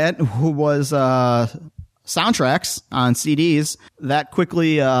used to get was soundtracks on CDs. That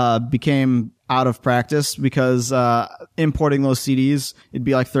quickly became out of practice because importing those CDs, it'd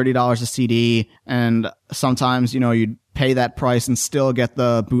be like $30 a CD, and sometimes, you'd pay that price and still get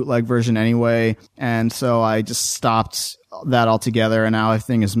the bootleg version anyway. And so I just stopped that altogether, and now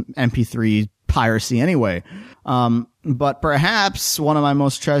everything is MP3 piracy anyway. But perhaps one of my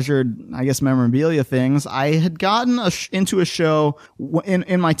most treasured, I guess, memorabilia things, I had gotten into a show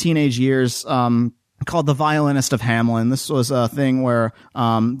in my teenage years, called The Violinist of Hamelin. This was a thing where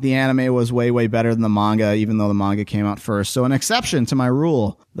the anime was way, way better than the manga, even though the manga came out first. So an exception to my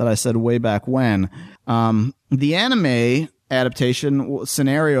rule that I said way back when. The anime adaptation,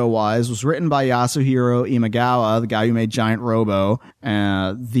 scenario-wise, was written by Yasuhiro Imagawa, the guy who made Giant Robo,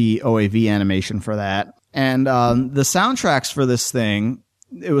 the OAV animation for that. And the soundtracks for this thing,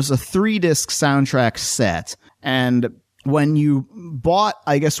 it was a 3-disc soundtrack set. And when you bought,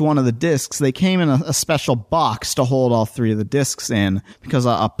 I guess, one of the discs, they came in a special box to hold all 3 of the discs in, because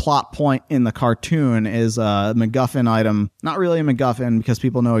a plot point in the cartoon is a MacGuffin item. Not really a MacGuffin, because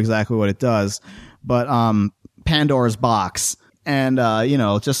people know exactly what it does, but Pandora's box. And,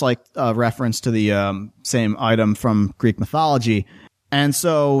 just like a reference to the same item from Greek mythology. And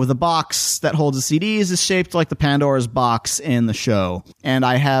so the box that holds the CDs is shaped like the Pandora's box in the show. And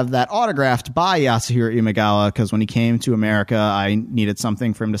I have that autographed by Yasuhiro Imagawa because when he came to America, I needed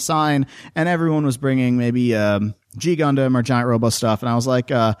something for him to sign. And everyone was bringing maybe G Gundam or Giant Robo stuff. And I was like,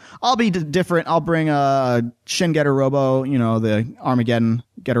 I'll be different. I'll bring Shin Getter Robo, the Armageddon,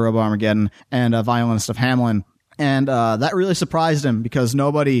 Getter Robo Armageddon, and a Violinist of Hamelin. And that really surprised him because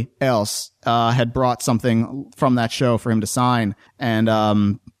nobody else had brought something from that show for him to sign.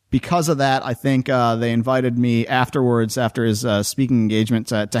 And because of that, I think they invited me afterwards, after his speaking engagement,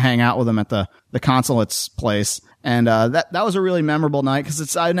 to hang out with him at the consulate's place. And that was a really memorable night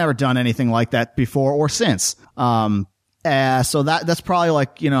because I've never done anything like that before or since. So that's probably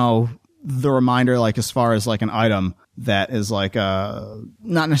like, the reminder, like as far as like an item that is like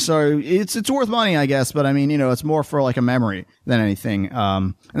not necessarily it's worth money, I guess, but I mean, it's more for like a memory than anything.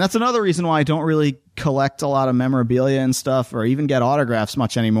 And that's another reason why I don't really collect a lot of memorabilia and stuff or even get autographs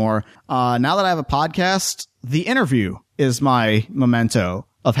much anymore. Now that I have a podcast, the interview is my memento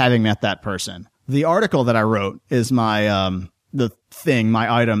of having met that person. The article that I wrote is my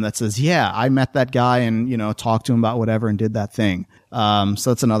my item that says, yeah, I met that guy and, talked to him about whatever and did that thing.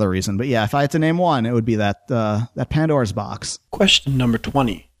 So that's another reason. But yeah, if I had to name one, it would be that Pandora's box. Question number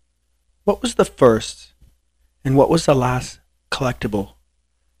 20. What was the first and what was the last collectible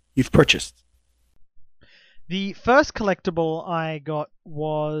you've purchased? The first collectible I got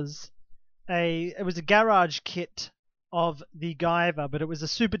was a garage kit of the Guyver, but it was a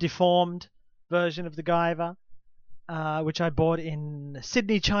super deformed version of the Guyver, which I bought in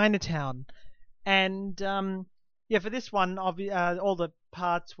Sydney Chinatown. And for this one, all the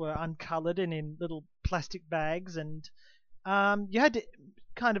parts were uncolored and in little plastic bags, and you had to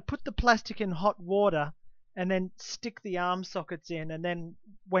kind of put the plastic in hot water and then stick the arm sockets in, and then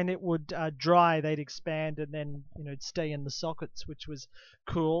when it would dry, they'd expand and then stay in the sockets, which was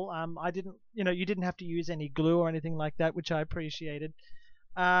cool. I didn't, you didn't have to use any glue or anything like that, which I appreciated.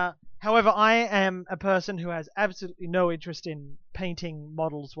 However, I am a person who has absolutely no interest in painting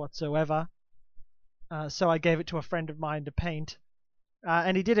models whatsoever. So I gave it to a friend of mine to paint.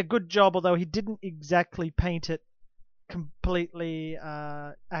 And he did a good job, although he didn't exactly paint it completely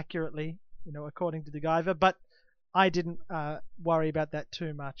accurately, according to the Guyver. But I didn't worry about that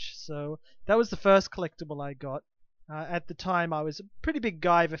too much. So that was the first collectible I got. At the time, I was a pretty big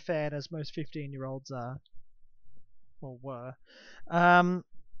Guyver fan, as most 15-year-olds are. Or were. And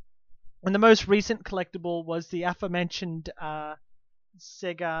the most recent collectible was the aforementioned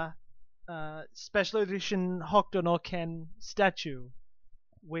Sega special edition Hokuto no Ken statue,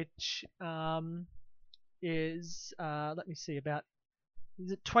 which is let me see, about,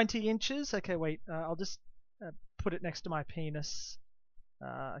 is it 20 inches? Okay, wait, I'll just put it next to my penis.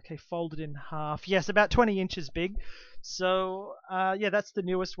 Okay, folded in half. Yes, about 20 inches big. So yeah, that's the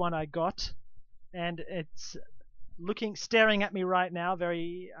newest one I got, and it's staring at me right now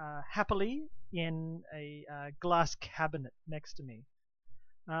very happily in a glass cabinet next to me.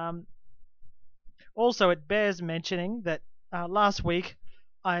 Also, it bears mentioning that last week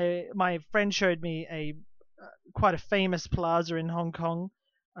my friend showed me a quite a famous plaza in Hong Kong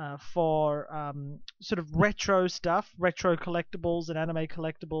for sort of retro stuff, retro collectibles and anime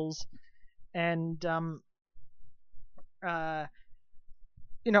collectibles, and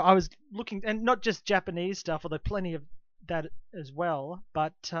I was looking, and not just Japanese stuff, although plenty of that as well,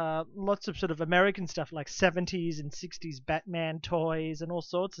 but lots of sort of American stuff like 70s and 60s Batman toys and all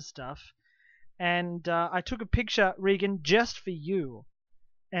sorts of stuff. And I took a picture, Regan, just for you.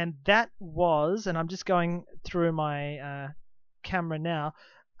 And that was, and I'm just going through my camera now,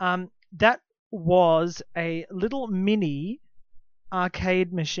 that was a little mini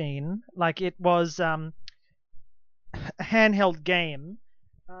arcade machine. Like, it was a handheld game.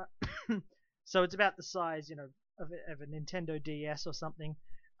 So it's about the size, of a Nintendo DS or something.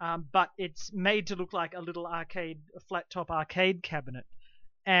 But it's made to look like a little flat top arcade cabinet.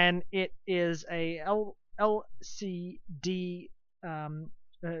 And it is a LCD, a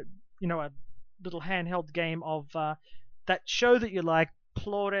little handheld game of that show that you like,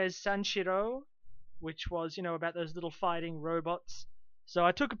 Flores Sanshiro, which was, about those little fighting robots. So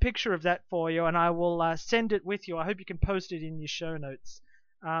I took a picture of that for you, and I will send it with you. I hope you can post it in your show notes.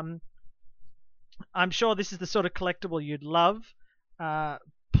 I'm sure this is the sort of collectible you'd love.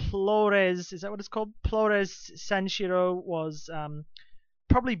 Flores, is that what it's called? Flores Sanshiro was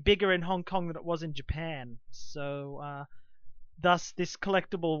probably bigger in Hong Kong than it was in Japan. So thus this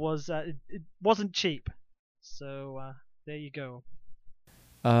collectible was it wasn't cheap. So there you go.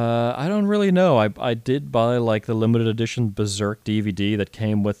 I don't really know. I did buy like the limited edition Berserk DVD that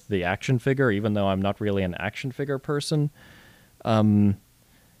came with the action figure, even though I'm not really an action figure person.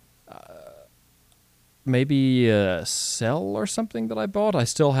 Maybe a Cell or something that I bought. I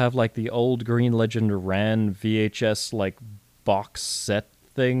still have like the old Green Legend Ran VHS like box set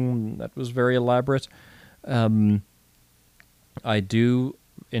thing that was very elaborate. I do.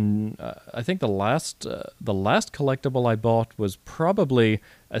 I think the last collectible I bought was probably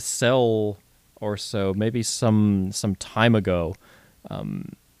a Cell or so, maybe some time ago.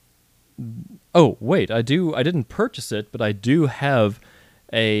 Oh wait, I didn't purchase it, but I do have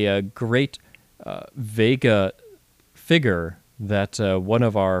a great Vega figure that one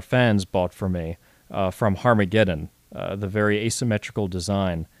of our fans bought for me from Harmageddon. The very asymmetrical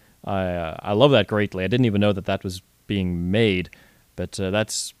design. I love that greatly. I didn't even know that was being made. But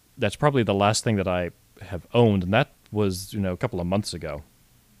that's probably the last thing that I have owned, and that was, a couple of months ago.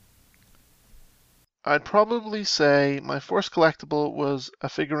 I'd probably say my first collectible was a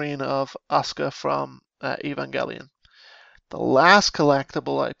figurine of Asuka from Evangelion. The last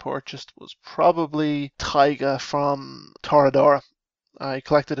collectible I purchased was probably Taiga from Toradora. I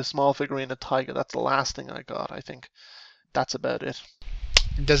collected a small figurine of Taiga. That's the last thing I got, I think. That's about it.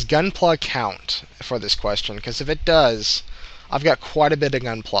 Does Gunpla count for this question? Because if it does, I've got quite a bit of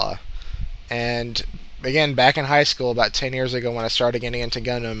Gunpla. And again, back in high school, about 10 years ago when I started getting into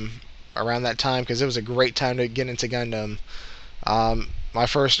Gundam, around that time, because it was a great time to get into Gundam, my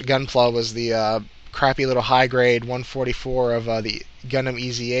first Gunpla was the crappy little high-grade 144 of the Gundam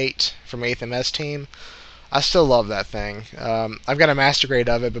EZ-8 from 8th MS Team. I still love that thing. I've got a master grade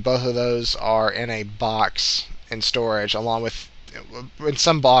of it, but both of those are in a box in storage, along with, in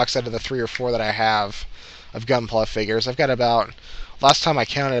some box out of the 3 or 4 that I have of Gunpla figures. I've got about, last time I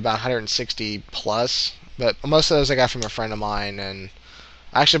counted, about 160 plus, but most of those I got from a friend of mine, and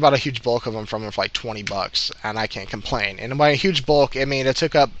I actually bought a huge bulk of them from him for like $20, and I can't complain. And by a huge bulk, I mean it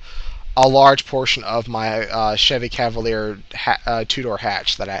took up a large portion of my Chevy Cavalier two-door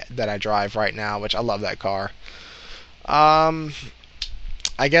hatch that I drive right now, which I love that car. I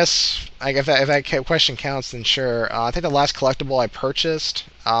guess if that question counts, then sure. I think the last collectible I purchased,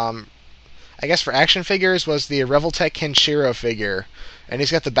 I guess for action figures, was the Revoltech Kenshiro figure, and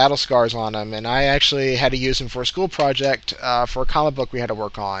he's got the battle scars on him, and I actually had to use him for a school project for a comic book we had to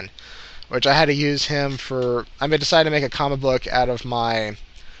work on, which I had to use him for. I decided to make a comic book out of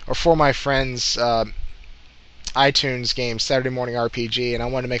for my friend's iTunes game, Saturday Morning RPG, and I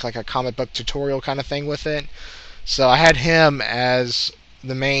wanted to make like a comic book tutorial kind of thing with it. So I had him as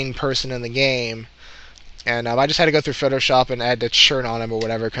the main person in the game. And I just had to go through Photoshop and add the shirt on him or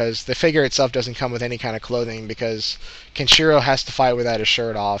whatever, because the figure itself doesn't come with any kind of clothing, because Kenshiro has to fight without his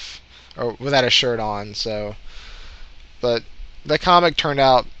shirt off, or without his shirt on. So, but the comic turned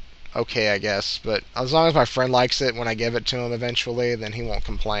out okay, I guess. But as long as my friend likes it when I give it to him eventually, then he won't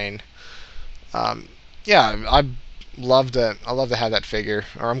complain. Yeah, I love to have that figure,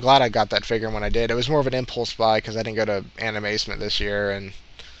 or I'm glad I got that figure when I did. It was more of an impulse buy because I didn't go to Animasement this year, and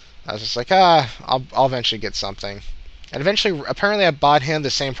I was just like, I'll eventually get something. And eventually, apparently, I bought him the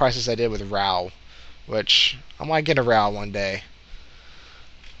same price as I did with Rao, which I might get a Rao one day.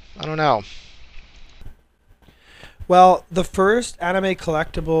 I don't know. Well, the first anime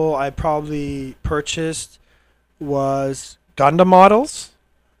collectible I probably purchased was Gundam models.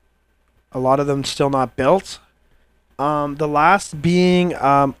 A lot of them still not built. The last being,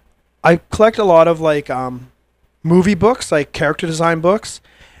 I collect a lot of like movie books, like character design books.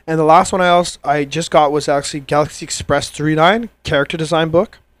 And the last one I just got was actually Galaxy Express 39 character design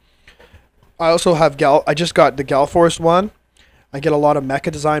book. I also have I just got the Galforce one. I get a lot of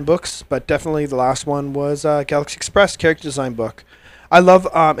mecha design books, but definitely the last one was Galaxy Express character design book. I love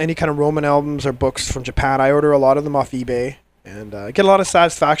any kind of Roman albums or books from Japan. I order a lot of them off eBay, and I get a lot of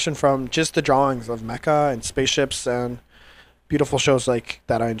satisfaction from just the drawings of mecha and spaceships and beautiful shows like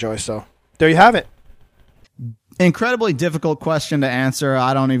that I enjoy. So there you have it. Incredibly difficult question to answer.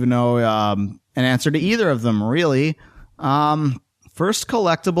 I don't even know an answer to either of them, really. First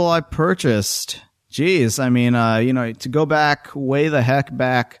collectible I purchased. Geez, I mean, to go back way the heck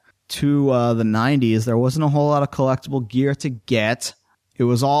back to the 90s, there wasn't a whole lot of collectible gear to get. It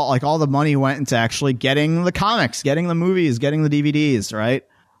was all the money went into actually getting the comics, getting the movies, getting the DVDs, right?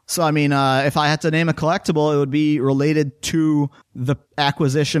 So, I mean, if I had to name a collectible, it would be related to the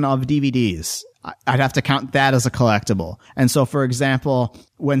acquisition of DVDs. I'd have to count that as a collectible. And so, for example,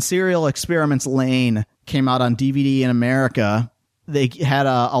 when Serial Experiments Lain came out on DVD in America, they had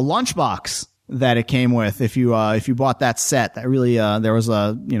a lunchbox that it came with. If you bought that set, that really, there was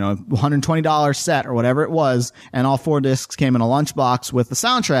a, $120 set or whatever it was, and all 4 discs came in a lunchbox with the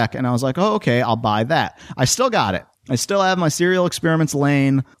soundtrack. And I was like, oh, okay, I'll buy that. I still got it. I still have my Serial Experiments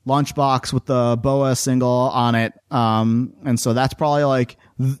Lain lunchbox with the BoA single on it. And so that's probably like,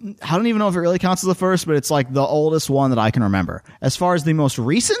 I don't even know if it really counts as the first, but it's like the oldest one that I can remember. As far as the most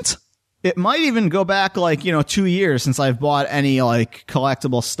recent, it might even go back 2 years since I've bought any like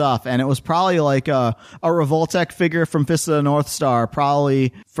collectible stuff. And it was probably like a Revoltech figure from Fist of the North Star,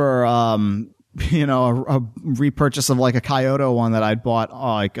 probably for, a repurchase of like a Kyoto one that I'd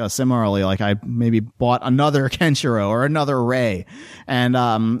bought similarly. Like I maybe bought another Kenshiro or another Ray. And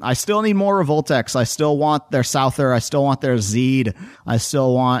I still need more Revoltechs. I still want their Souther. I still want their Zeed. I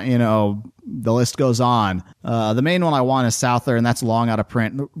still want, the list goes on. The main one I want is Souther, and that's long out of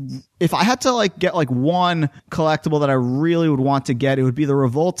print. If I had to get one collectible that I really would want to get, it would be the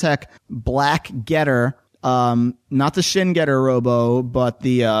Revoltech Black Getter. Not the Shin Getter Robo, but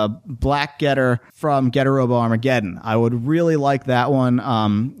the Black Getter from Getter Robo Armageddon. I would really like that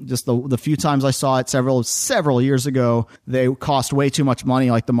one. Just the few times I saw it several years ago, they cost way too much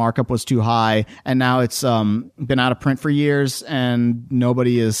money. Like the markup was too high, and now it's been out of print for years, and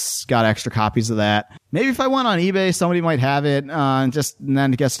nobody has got extra copies of that. Maybe if I went on eBay, somebody might have it. And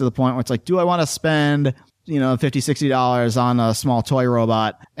then it gets to the point where it's like, do I want to spend $50-$60 on a small toy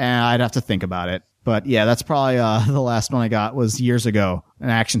robot? And I'd have to think about it. But yeah, that's probably the last one I got was years ago, an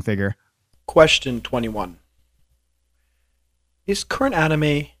action figure. Question 21. Is current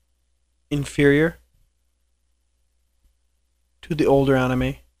anime inferior to the older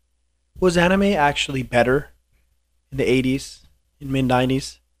anime? Was anime actually better in the 80s, in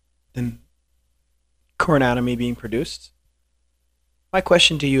mid-90s, than current anime being produced? My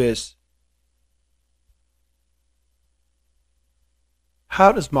question to you is,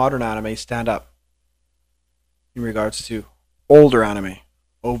 how does modern anime stand up in regards to older anime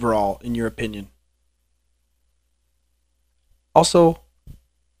overall, in your opinion? Also,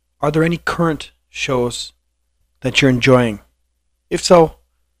 are there any current shows that you're enjoying? If so,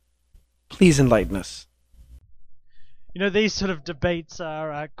 please enlighten us. These sort of debates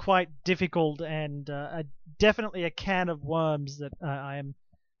are quite difficult and definitely a can of worms that I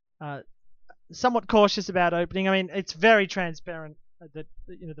am somewhat cautious about opening. I mean, it's very transparent that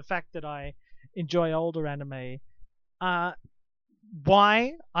the fact that I enjoy older anime.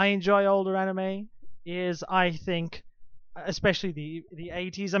 Why I enjoy older anime is, I think, especially the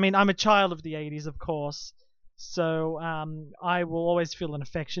 80s. I mean, I'm a child of the 80s, of course, so I will always feel an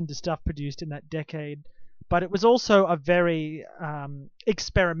affection to stuff produced in that decade. But it was also a very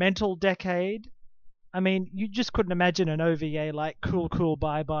experimental decade. I mean, you just couldn't imagine an OVA like Cool Cool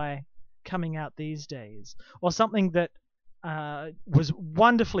Bye Bye coming out these days, or something that was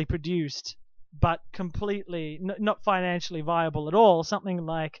wonderfully produced but completely not financially viable at all. Something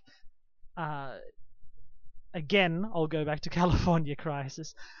like, again, I'll go back to California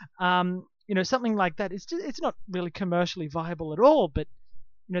Crisis. Something like that. It's not really commercially viable at all, but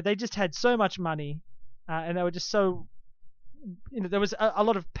they just had so much money, and they were just so. There was a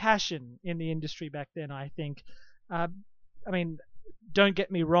lot of passion in the industry back then, I think. Don't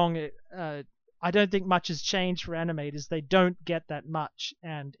get me wrong. I don't think much has changed for animators. They don't get that much,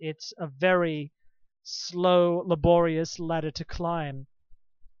 and it's a very slow, laborious ladder to climb.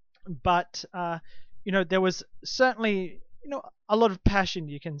 But there was certainly a lot of passion,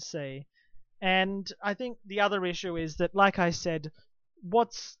 you can say. And I think the other issue is that, like I said,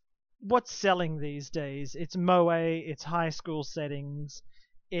 what's selling these days? It's moe, it's high school settings,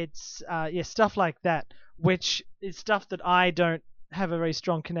 it's stuff like that, which is stuff that I don't have a very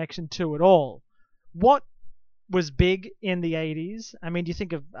strong connection to at all. What was big in the 80s? I mean, you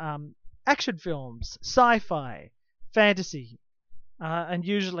think of action films, sci-fi, fantasy, and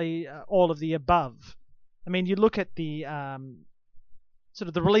usually all of the above. I mean, you look at the sort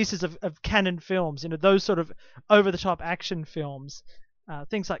of the releases of canon films, those sort of over-the-top action films,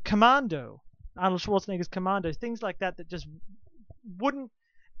 things like Commando, Arnold Schwarzenegger's Commando, things like that just wouldn't,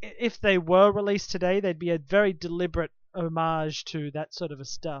 if they were released today, they'd be a very deliberate homage to that sort of a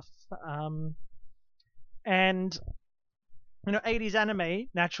stuff. And 80s anime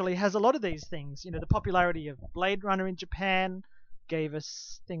naturally has a lot of these things. The popularity of Blade Runner in Japan gave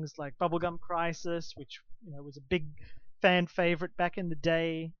us things like Bubblegum Crisis, which was a big fan favorite back in the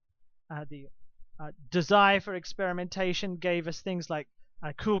day. The desire for experimentation gave us things like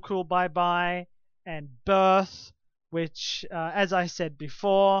Cool Cool Bye Bye and Birth, which, as I said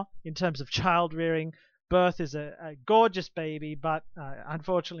before, in terms of child rearing, Birth is a gorgeous baby, but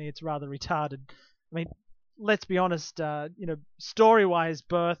unfortunately it's rather retarded. I mean, let's be honest, story-wise,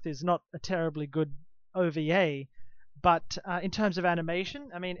 Birth is not a terribly good OVA, but in terms of animation,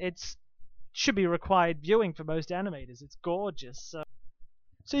 I mean, it should be required viewing for most animators. It's gorgeous.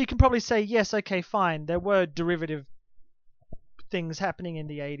 So you can probably say, yes, okay, fine, there were derivative things happening in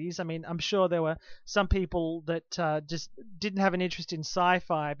the 80s. I mean, I'm sure there were some people that just didn't have an interest in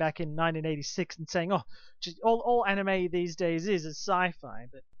sci-fi back in 1986 and saying, oh, just all anime these days is sci-fi.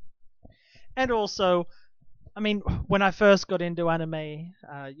 And also, I mean, when I first got into anime,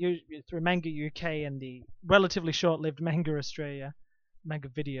 through Manga UK and the relatively short-lived Manga Australia, Manga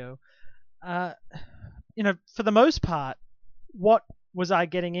Video, for the most part, what was I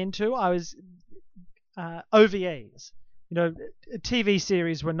getting into? I was OVAs. TV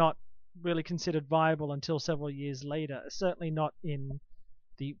series were not really considered viable until several years later. Certainly not in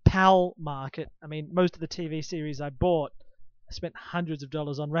the PAL market. I mean, most of the TV series I bought, I spent hundreds of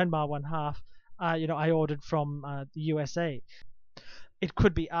dollars on. Ranma 1/2, I ordered from the USA. It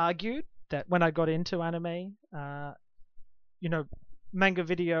could be argued that when I got into anime, Manga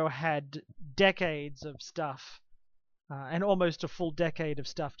Video had decades of stuff, and almost a full decade of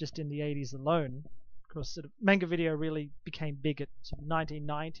stuff just in the 80s alone. Of course, sort of Manga Video really became big at sort of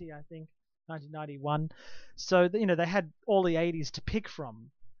 1990, I think, 1991. So they had all the 80s to pick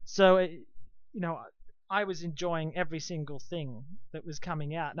from. So I was enjoying every single thing that was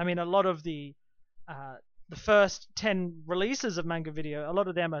coming out. I mean, a lot of the first 10 releases of Manga Video, a lot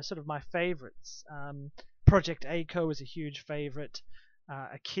of them are sort of my favorites. Project A-ko is a huge favorite.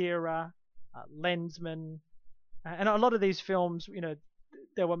 Akira, Lensman, and a lot of these films,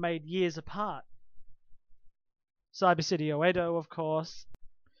 they were made years apart. Cyber City Oedo, of course.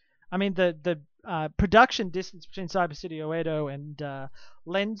 I mean, the production distance between Cyber City Oedo and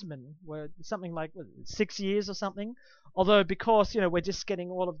Lensman were something like 6 years or something. Although, because we're just getting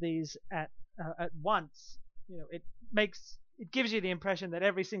all of these at once, it gives you the impression that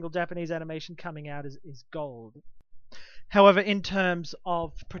every single Japanese animation coming out is gold. However, in terms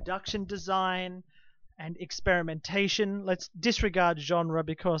of production design and experimentation, let's disregard genre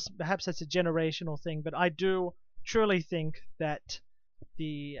because perhaps that's a generational thing, but I do truly think that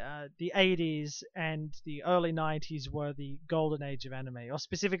the 80s and the early 90s were the golden age of anime, or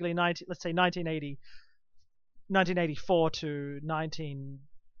specifically let's say 1984 to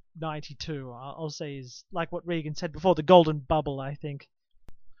 1992. I'll say is like what Regan said before, the golden bubble, I think.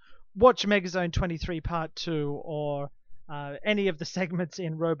 Watch Megazone 23 Part 2 or any of the segments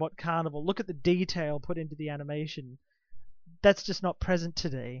in Robot Carnival. Look at the detail put into the animation. That's just not present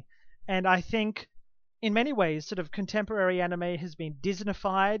today. And I think in many ways, sort of contemporary anime has been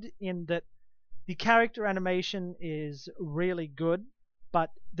Disneyfied in that the character animation is really good, but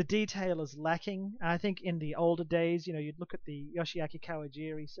the detail is lacking. And I think in the older days, you'd look at the Yoshiaki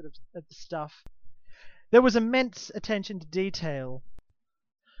Kawajiri sort of stuff. There was immense attention to detail.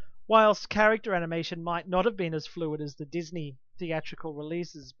 Whilst character animation might not have been as fluid as the Disney theatrical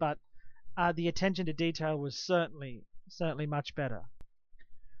releases, but the attention to detail was certainly much better.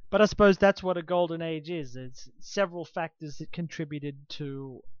 But I suppose that's what a golden age is. It's several factors that contributed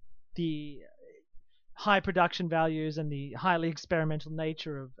to the high production values and the highly experimental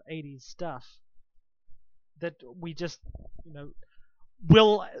nature of 80s stuff. That we just,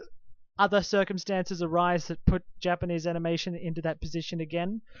 will other circumstances arise that put Japanese animation into that position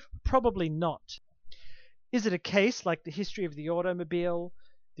again? Probably not. Is it a case like the history of the automobile?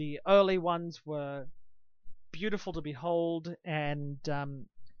 The early ones were beautiful to behold, and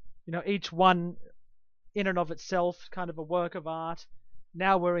each one in and of itself kind of a work of art.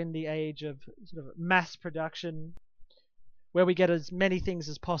 Now we're in the age of sort of mass production, where we get as many things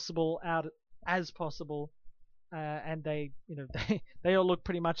as possible out as possible, and they all look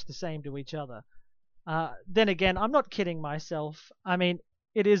pretty much the same to each other. Then again, I'm not kidding myself. I mean,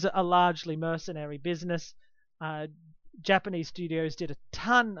 it is a largely mercenary business. Japanese studios did a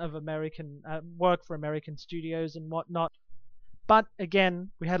ton of American work for American studios and whatnot. But again,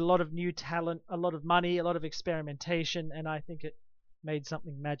 we had a lot of new talent, a lot of money, a lot of experimentation, and I think it made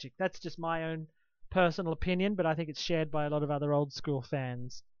something magic. That's just my own personal opinion, but I think it's shared by a lot of other old school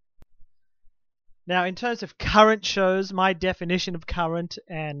fans. Now, in terms of current shows, my definition of current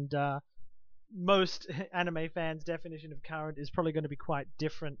and most anime fans' definition of current is probably going to be quite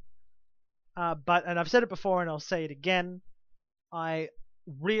different. And I've said it before and I'll say it again, I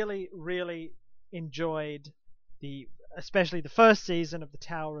really, really enjoyed especially the first season of The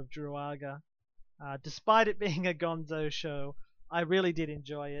Tower of Druaga. Despite it being a gonzo show, I really did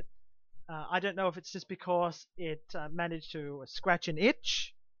enjoy it. I don't know if it's just because it managed to scratch an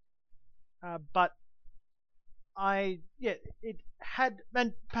itch, but it had,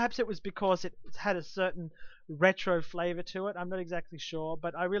 and perhaps it was because it had a certain retro flavor to it. I'm not exactly sure,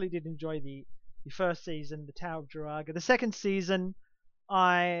 but I really did enjoy the first season, The Tower of Druaga. The second season,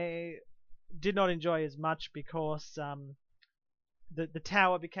 I did not enjoy as much because the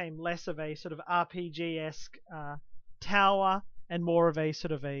tower became less of a sort of RPG-esque tower and more of a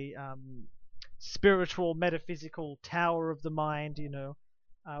sort of a spiritual, metaphysical tower of the mind,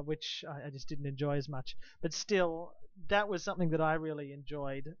 which I just didn't enjoy as much. But still, that was something that I really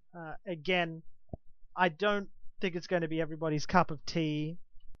enjoyed. Again, I don't think it's going to be everybody's cup of tea.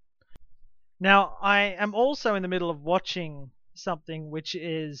 Now, I am also in the middle of watching something which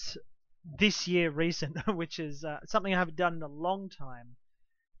is this year recent, which is something I haven't done in a long time.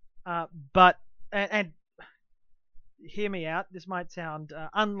 But hear me out, this might sound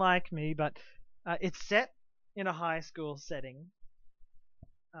unlike me, but it's set in a high school setting,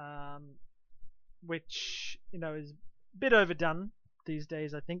 which, is a bit overdone these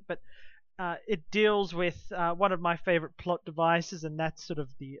days, I think, but it deals with one of my favorite plot devices, and that's sort of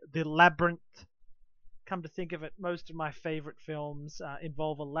the labyrinth. Come to think of it, most of my favorite films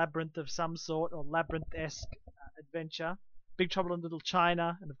involve a labyrinth of some sort, or labyrinth-esque adventure. Big Trouble in Little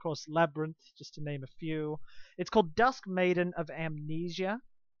China, and of course Labyrinth, just to name a few. It's called Dusk Maiden of Amnesia,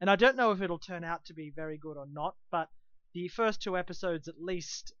 and I don't know if it'll turn out to be very good or not, but the first 2 episodes at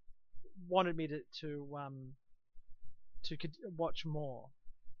least wanted me to watch more.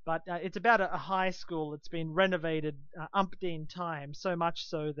 But it's about a high school that's been renovated umpteen times, so much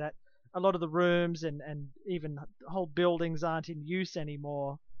so that a lot of the rooms and even whole buildings aren't in use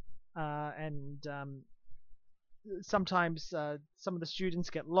anymore. Sometimes some of the students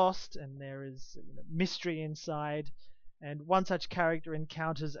get lost, and there is mystery inside. And one such character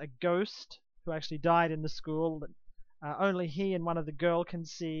encounters a ghost who actually died in the school that only he and one of the girl can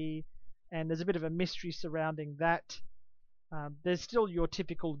see. And there's a bit of a mystery surrounding that. There's still your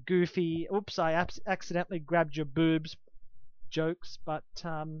typical goofy, oops, I accidentally grabbed your boobs jokes, but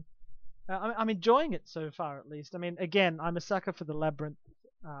I'm enjoying it so far, at least. I mean, again, I'm a sucker for the Labyrinth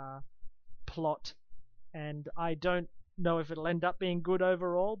plot, and I don't know if it'll end up being good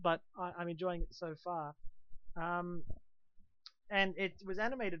overall, but I'm enjoying it so far. And it was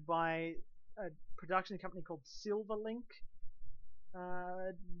animated by a production company called Silverlink,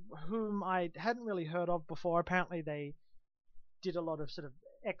 whom I hadn't really heard of before. Apparently they did a lot of sort of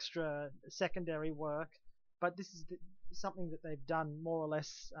extra secondary work, but this is something that they've done more or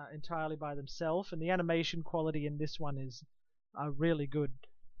less entirely by themselves, and the animation quality in this one is really good.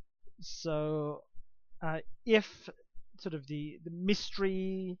 So if sort of the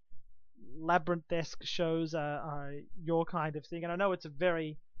mystery labyrinth-esque shows are your kind of thing, and I know it's a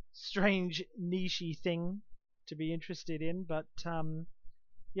very strange niche-y thing to be interested in, but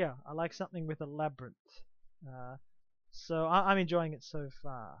yeah, I like something with a labyrinth. So I'm enjoying it so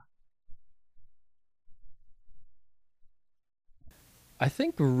far. I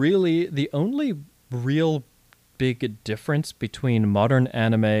think really the only real big difference between modern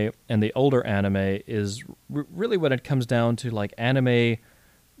anime and the older anime is really when it comes down to like anime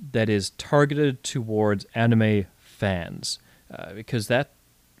that is targeted towards anime fans, because that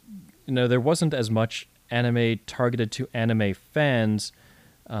there wasn't as much anime targeted to anime fans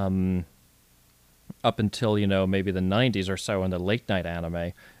up until maybe the 90s or so in the late night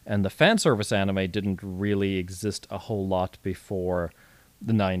anime, and the fan service anime didn't really exist a whole lot before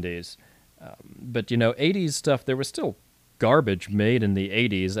the 90s. But 80s stuff, there was still garbage made in the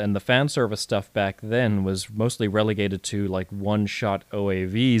 80s, and the fan service stuff back then was mostly relegated to like one-shot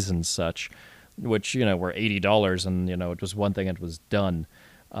OAVs and such, which were $80, and it was one thing, it was done.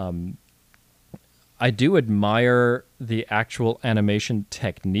 I do admire the actual animation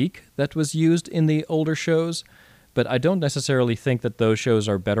technique that was used in the older shows, but I don't necessarily think that those shows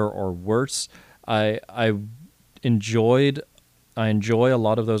are better or worse. I enjoy a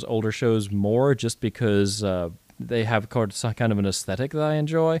lot of those older shows more just because they have kind of an aesthetic that I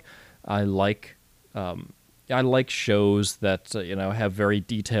enjoy. I like shows that have very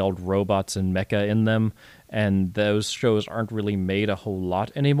detailed robots and mecha in them, and those shows aren't really made a whole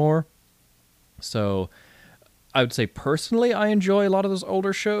lot anymore. So I would say personally I enjoy a lot of those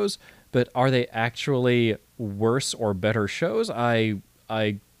older shows, but are they actually worse or better shows? I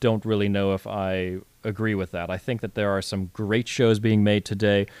don't really know if I agree with that. I think that there are some great shows being made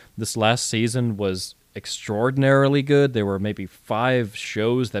today. This last season was extraordinarily good. There were maybe 5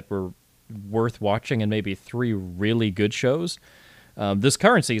 shows that were worth watching and maybe 3 really good shows. This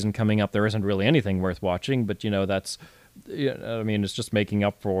current season coming up, there isn't really anything worth watching, but that's... I mean, it's just making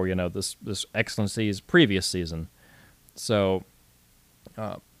up for this excellency's previous season. So,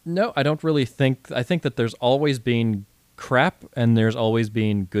 no, I don't really think. I think that there's always been crap and there's always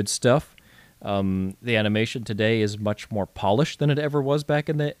been good stuff. The animation today is much more polished than it ever was back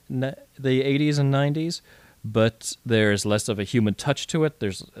in the 80s and 90s, but there's less of a human touch to it.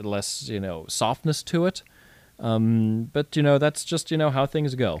 There's less softness to it. But that's just how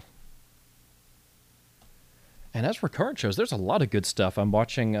things go. And as for current shows, there's a lot of good stuff. I'm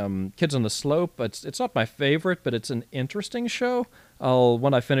watching Kids on the Slope. It's not my favorite, but it's an interesting show.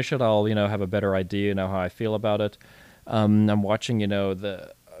 When I finish it, I'll have a better idea, how I feel about it. I'm watching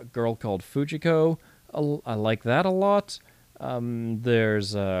the Girl Called Fujiko. I like that a lot.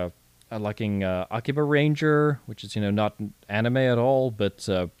 There's I'm liking Akiba Ranger, which is not anime at all, but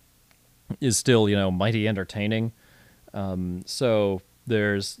is still mighty entertaining. So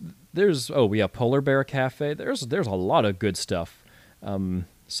there's Polar Bear Cafe. There's a lot of good stuff.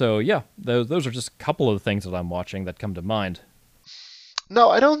 So yeah, those are just a couple of the things that I'm watching that come to mind. No,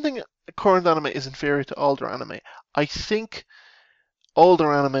 I don't think current anime is inferior to older anime. I think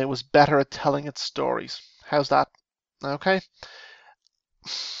older anime was better at telling its stories. How's that? Okay.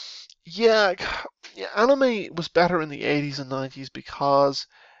 Yeah, anime was better in the 80s and 90s because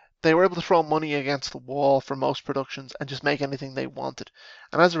they were able to throw money against the wall for most productions and just make anything they wanted.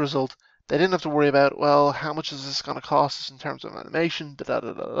 And as a result, they didn't have to worry about, well, how much is this going to cost us in terms of animation,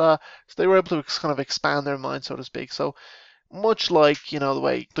 So they were able to kind of expand their mind, so to speak. So much like, the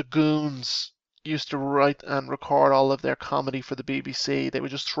way the Goons used to write and record all of their comedy for the BBC, they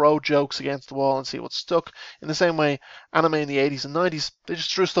would just throw jokes against the wall and see what stuck. In the same way, anime in the 80s and 90s, they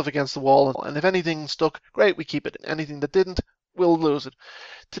just threw stuff against the wall. And if anything stuck, great, we keep it. Anything that didn't, we'll lose it.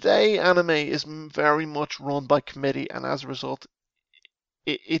 Today, anime is very much run by committee, and as a result,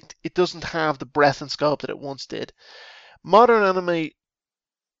 it doesn't have the breadth and scope that it once did. Modern anime,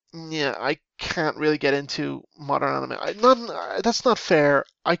 yeah, I can't really get into modern anime. That's not fair.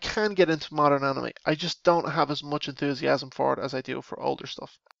 I can get into modern anime. I just don't have as much enthusiasm for it as I do for older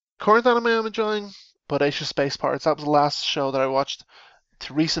stuff. Current anime I'm enjoying, Bodacious Space Pirates. That was the last show that I watched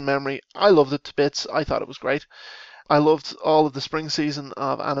to recent memory. I loved it to bits. I thought it was great. I loved all of the spring season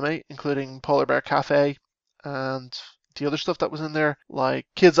of anime, including Polar Bear Cafe and the other stuff that was in there, like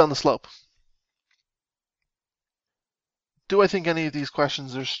Kids on the Slope. Do I think any of these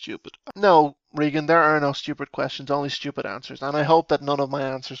questions are stupid? No, Regan, there are no stupid questions, only stupid answers, and I hope that none of my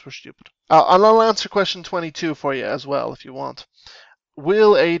answers were stupid. I'll answer question 22 for you as well, if you want.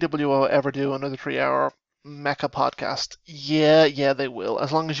 Will AWO ever do another 3-hour mecha podcast? Yeah, they will.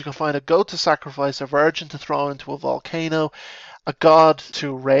 As long as you can find a goat to sacrifice, a virgin to throw into a volcano, a god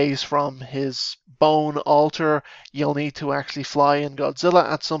to raise from his bone altar, you'll need to actually fly in Godzilla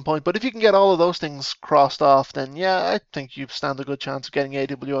at some point. But if you can get all of those things crossed off, then yeah, I think you stand a good chance of getting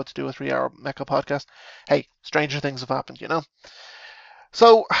AWO to do a 3-hour mecha podcast. Hey, stranger things have happened,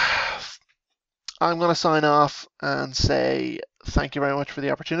 So, I'm going to sign off and say thank you very much for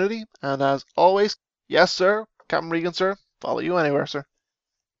the opportunity. And as always, yes, sir, Captain Regan, sir, follow you anywhere, sir.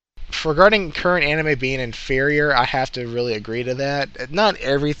 Regarding current anime being inferior, I have to really agree to that. Not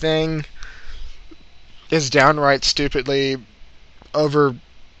everything is downright stupidly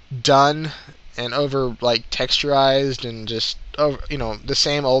overdone and over like texturized and just over, the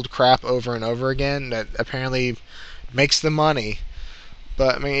same old crap over and over again that apparently makes the money.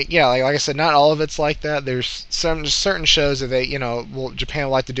 But I mean, yeah, like I said, not all of it's like that. There's some certain shows that they, Japan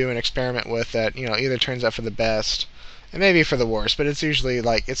would like to do an experiment with that, either turns out for the best and maybe for the worst. But it's usually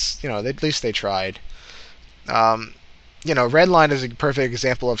like it's, at least they tried. Redline is a perfect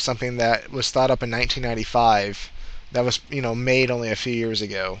example of something that was thought up in 1995 that was, made only a few years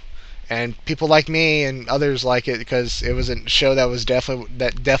ago. And people like me and others like it because it was a show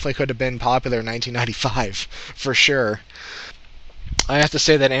that definitely could have been popular in 1995 for sure. I have to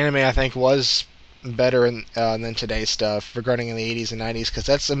say that anime I think was better than today's stuff regarding in the 80s and 90s because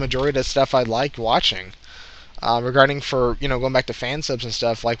that's the majority of the stuff I liked watching. Regarding for going back to fan subs and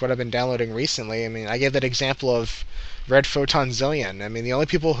stuff like what I've been downloading recently, I mean I gave that example of Red Photon Zillion. I mean the only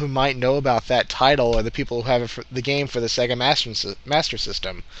people who might know about that title are the people who have the game for the Sega Master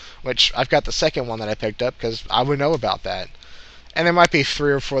System, which I've got the second one that I picked up because I would know about that. And there might be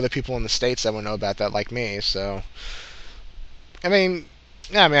 3 or 4 other people in the States that would know about that like me, so I mean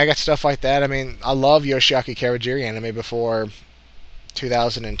I got stuff like that. I mean I love Yoshiaki Kawajiri anime before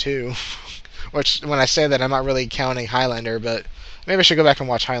 2002. Which, when I say that, I'm not really counting Highlander, but maybe I should go back and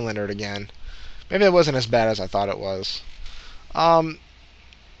watch Highlander again. Maybe it wasn't as bad as I thought it was. I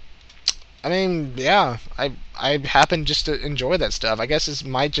mean, yeah, I happen just to enjoy that stuff. I guess it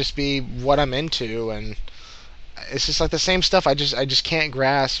might just be what I'm into, and it's just like the same stuff. I just can't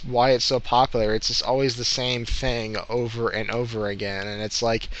grasp why it's so popular. It's just always the same thing over and over again, and it's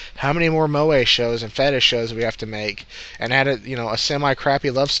like how many more moe shows and fetish shows do we have to make and add a semi crappy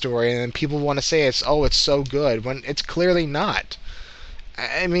love story, and then people want to say it's so good when it's clearly not.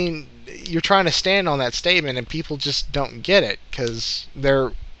 I mean, you're trying to stand on that statement, and people just don't get it because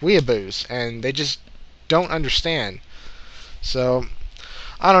they're weeaboos and they just don't understand. So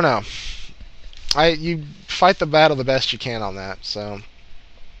I don't know. You fight the battle the best you can on that. So,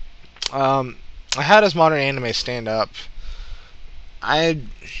 how does modern anime stand up? I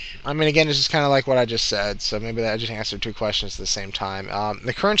mean, again, it's just kind of like what I just said. So maybe I just answered 2 questions at the same time.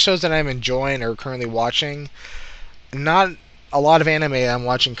 The current shows that I'm enjoying or currently watching, not a lot of anime I'm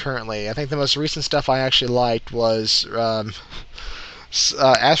watching currently. I think the most recent stuff I actually liked was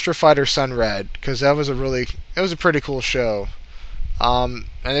Astro Fighter Sunred because it was a pretty cool show. And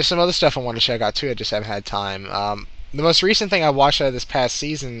there's some other stuff I want to check out too. I just haven't had time. The most recent thing I watched out of this past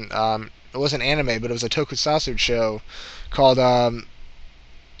season, it wasn't anime, but it was a tokusatsu show called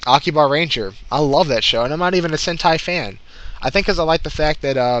Akiba Ranger. I love that show, and I'm not even a Sentai fan. I think because I like the fact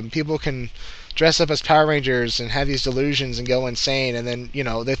that people can dress up as Power Rangers and have these delusions and go insane, and then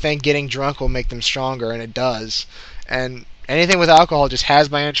they think getting drunk will make them stronger, and it does. And anything with alcohol just has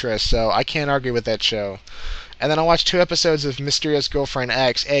my interest, so I can't argue with that show. And then I watched 2 episodes of Mysterious Girlfriend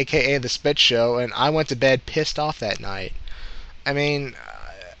X, aka The Spit Show, and I went to bed pissed off that night. I mean,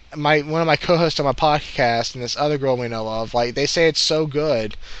 one of my co-hosts on my podcast and this other girl we know of, like, they say it's so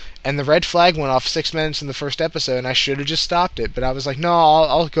good, and the red flag went off 6 minutes in the first episode, and I should have just stopped it, but I was like, no,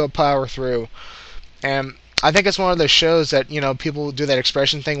 I'll go power through. And I think it's one of those shows that, people do that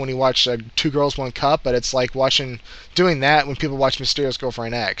expression thing when you watch 2 Girls, 1 Cup, but it's like doing that when people watch Mysterious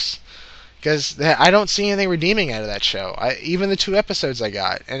Girlfriend X. Because I don't see anything redeeming out of that show. Even the 2 episodes I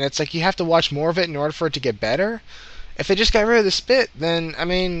got. And it's like you have to watch more of it in order for it to get better. If they just got rid of the spit, then, I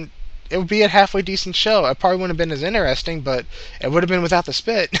mean, it would be a halfway decent show. It probably wouldn't have been as interesting, but it would have been without the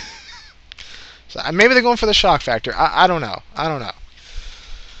spit. So maybe they're going for the shock factor. I don't know.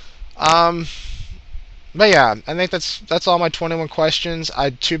 But yeah, I think that's all my 21 questions.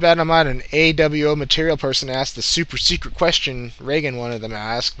 Too bad I'm not an AWO material person to ask the super secret question Reagan wanted them to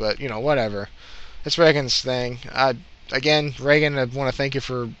ask, but whatever. It's Reagan's thing. Again, Reagan, I want to thank you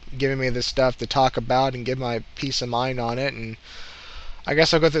for giving me this stuff to talk about and give my peace of mind on it. And I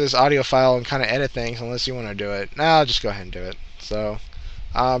guess I'll go through this audio file and kind of edit things unless you want to do it. I'll just go ahead and do it. So,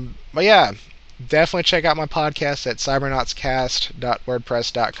 but yeah, definitely check out my podcast at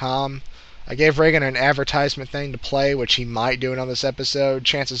cybernautscast.wordpress.com. I gave Reagan an advertisement thing to play, which he might do it on this episode.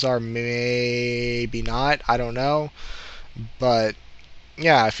 Chances are maybe not. I don't know. But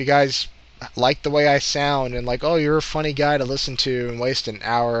yeah, if you guys like the way I sound and like, oh, you're a funny guy to listen to and waste an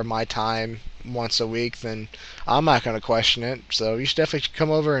hour of my time once a week, then I'm not going to question it. So you should definitely come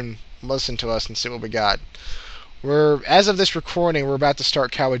over and listen to us and see what we got. as of this recording, we're about to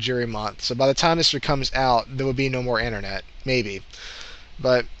start Kawajiri month. So by the time this comes out, there will be no more internet, maybe.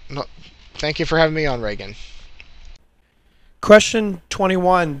 But no, thank you for having me on, Reagan. Question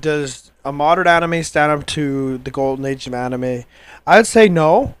 21: does a modern anime stand up to the golden age of anime? I'd say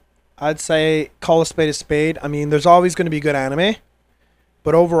no. I'd say call a spade a spade. I mean, there's always going to be good anime,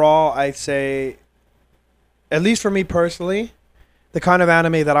 but overall, I'd say, at least for me personally, the kind of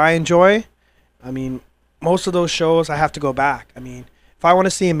anime that I enjoy, I mean, most of those shows I have to go back. I mean, if I want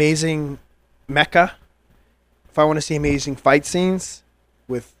to see amazing mecha, if I want to see amazing fight scenes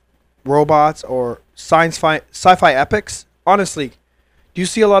with robots or sci-fi epics, honestly, do you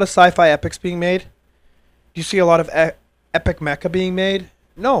see a lot of sci-fi epics being made? Do you see a lot of epic mecha being made?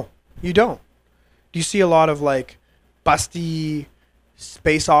 No, you don't. Do you see a lot of like busty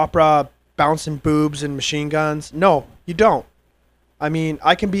space opera, bouncing boobs and machine guns? No, you don't. I mean,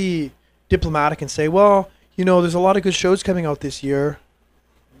 I can be diplomatic and say, well, you know, there's a lot of good shows coming out this year.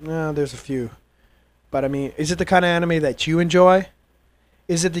 No, there's a few. But I mean, is it the kind of anime that you enjoy?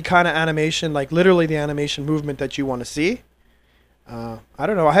 Is it the kind of animation, like literally the animation movement that you want to see? I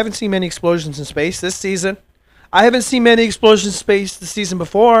don't know. I haven't seen many explosions in space this season. I haven't seen many explosions in space the season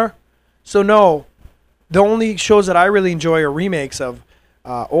before. So no, the only shows that I really enjoy are remakes of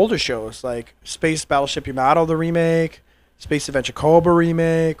older shows, like Space Battleship Yamato, the remake, Space Adventure Cobra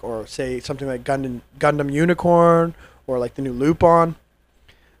remake, or say something like Gundam Unicorn, or like the new Lupin.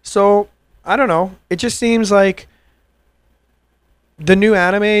 So I don't know. It just seems like the new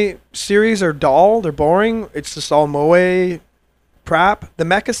anime series are dull. They're boring. It's just all moe crap. The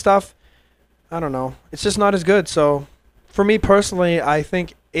mecha stuff, I don't know. It's just not as good. So for me personally, I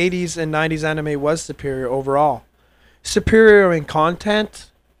think 80s and 90s anime was superior overall. Superior in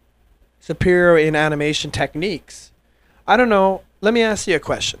content, superior in animation techniques. I don't know. Let me ask you a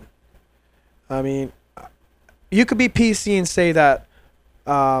question. I mean, you could be PC and say that,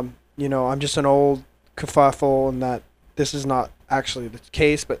 you know, I'm just an old kerfuffle and that this is not actually the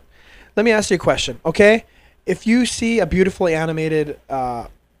case. But let me ask you a question, okay? If you see a beautifully animated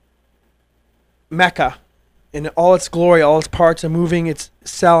mecha in all its glory, all its parts and moving its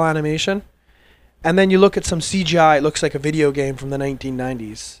cell animation, and then you look at some CGI, it looks like a video game from the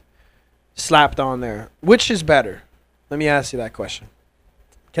 1990s, slapped on there. Which is better? Let me ask you that question.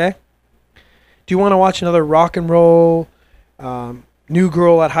 Okay? Do you want to watch another rock and roll, new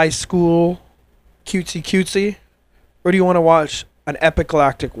girl at high school, cutesy, or do you want to watch an epic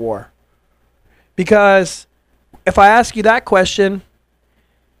galactic war? Because if I ask you that question,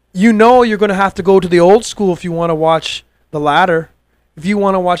 you know you're going to have to go to the old school if you want to watch the latter. If you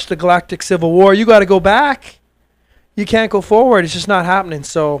want to watch the Galactic Civil War, you got to go back. You can't go forward. It's just not happening.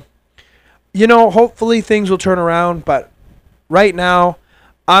 So, you know, hopefully things will turn around. But right now,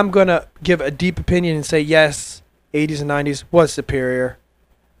 I'm going to give a deep opinion and say, yes, 80s and 90s was superior.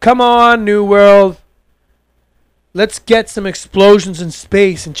 Come on, New World. Let's get some explosions in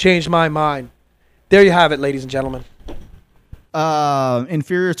space and change my mind. There you have it, ladies and gentlemen.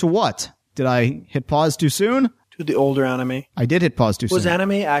 Inferior to what? Did I hit pause too soon? To the older anime. I did hit pause too soon. Was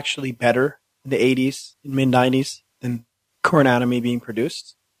anime actually better in the 80s and mid-90s than current anime being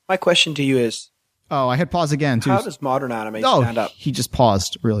produced? My question to you is... Oh, I hit pause again, too. How does modern anime stand up? He just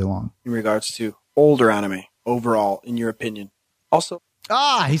paused really long. In regards to older anime, overall, in your opinion. Also...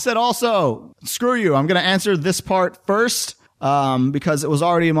 He said also. Screw you. I'm going to answer this part first, because it was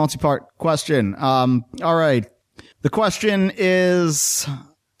already a multi-part question. All right. The question is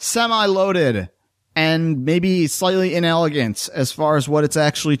semi-loaded and maybe slightly inelegant as far as what it's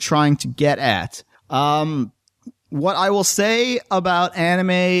actually trying to get at. What I will say about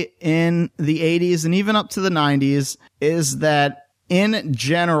anime in the 80s and even up to the 90s is that in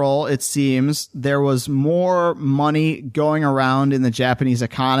general, it seems there was more money going around in the Japanese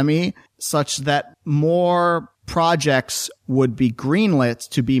economy such that more projects would be greenlit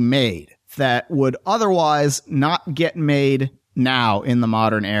to be made that would otherwise not get made now in the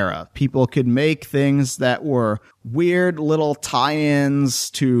modern era. People could make things that were weird little tie-ins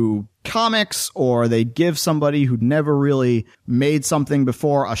to comics, or they'd give somebody who'd never really made something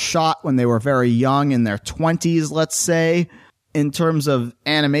before a shot when they were very young in their 20s, let's say. In terms of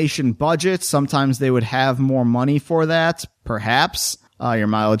animation budgets, sometimes they would have more money for that, perhaps. Your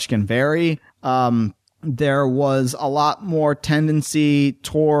mileage can vary. There was a lot more tendency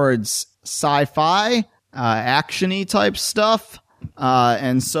towards sci-fi, action-y type stuff.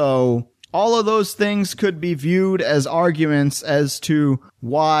 And so all of those things could be viewed as arguments as to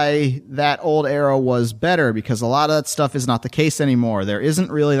why that old era was better, because a lot of that stuff is not the case anymore. There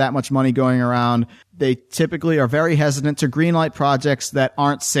isn't really that much money going around. They typically are very hesitant to greenlight projects that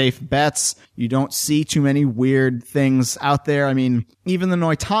aren't safe bets. You don't see too many weird things out there. I mean, even the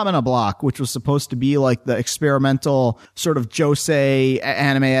Noitamina block, which was supposed to be like the experimental sort of josei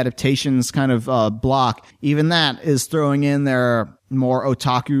anime adaptations kind of block, even that is throwing in their more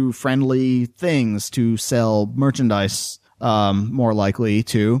otaku friendly things to sell merchandise, more likely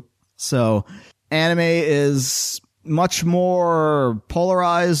to. So anime is much more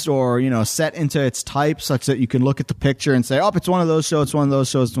polarized, or, you know, set into its type, such that you can look at the picture and say, oh, it's one of those shows, it's one of those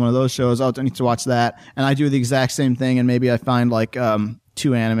shows, it's one of those shows. Oh, I need to watch that. And I do the exact same thing, and maybe I find like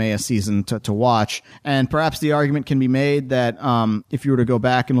 2 anime a season to watch. And perhaps the argument can be made that if you were to go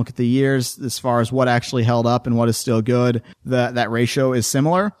back and look at the years as far as what actually held up and what is still good, that ratio is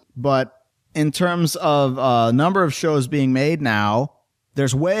similar. But in terms of number of shows being made now,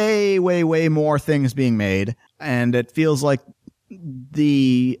 there's way, way, way more things being made. And it feels like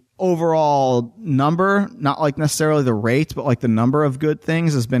the overall number, not like necessarily the rate, but like the number of good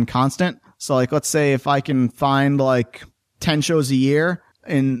things has been constant. So like, let's say if I can find like 10 shows a year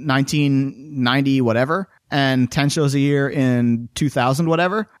in 1990 whatever, and 10 shows a year in 2000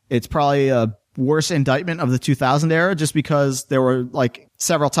 whatever, it's probably a worse indictment of the 2000 era, just because there were like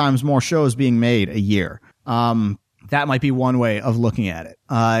several times more shows being made a year. That might be one way of looking at it.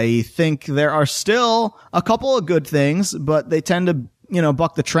 I think there are still a couple of good things, but they tend to, you know,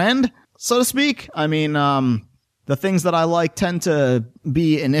 buck the trend, so to speak. I mean, the things that I like tend to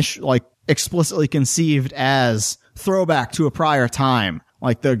be explicitly conceived as throwback to a prior time,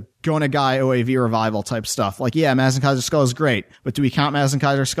 like the Gonagai OAV revival type stuff. Like, yeah, Mazinger Kaiser Skull is great, but do we count Mazinger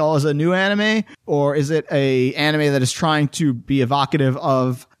Kaiser Skull as a new anime, or is it a anime that is trying to be evocative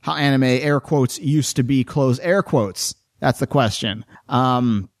of how anime, air quotes, used to be, close air quotes? That's the question.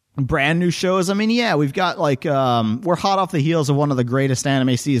 Brand new shows. I mean, yeah, we've got like, we're hot off the heels of one of the greatest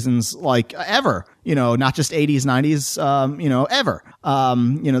anime seasons like ever, you know, not just 80s, 90s, you know, ever.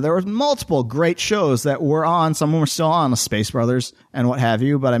 You know, there were multiple great shows that were on. Some of them were still on, the Space Brothers and what have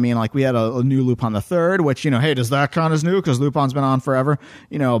you. But I mean, like, we had a new Lupin the Third, which, you know, hey, does that count as new? Cause Lupin's been on forever,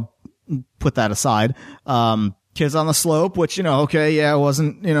 you know, put that aside. Kids on the Slope, which, you know, okay, yeah, it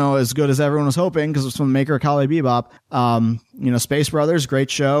wasn't, you know, as good as everyone was hoping because it was from the maker of Cowboy Bebop. You know, Space Brothers,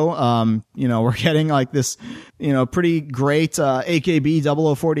 great show. You know, we're getting like this, you know, pretty great, AKB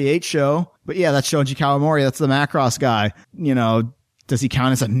 0048 show. But yeah, that's Shoji Kawamori. That's the Macross guy. You know, does he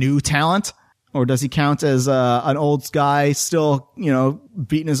count as a new talent? Or does he count as an old guy still, you know,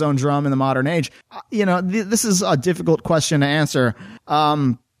 beating his own drum in the modern age? You know, this is a difficult question to answer.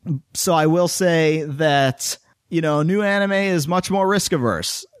 So I will say that, you know, new anime is much more risk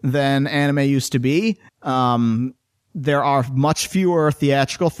averse than anime used to be. There are much fewer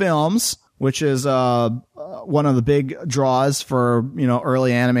theatrical films, which is one of the big draws for, you know,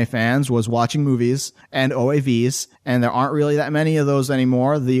 early anime fans, was watching movies and OAVs, and there aren't really that many of those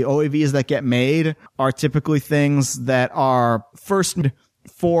anymore. The OAVs that get made are typically things that are first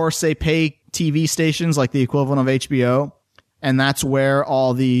for, say, pay TV stations, like the equivalent of HBO, and that's where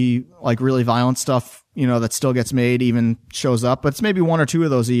all the like really violent stuff, you know, that still gets made even shows up. But it's maybe 1 or 2 of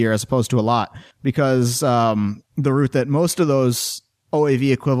those a year as opposed to a lot, because the route that most of those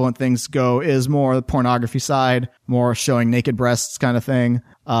OAV equivalent things go is more the pornography side, more showing naked breasts kind of thing,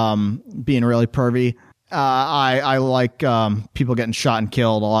 being really pervy. I like people getting shot and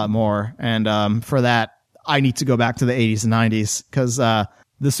killed a lot more, and for that I need to go back to the 80s and 90s, because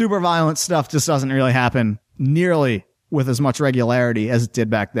the super violent stuff just doesn't really happen nearly with as much regularity as it did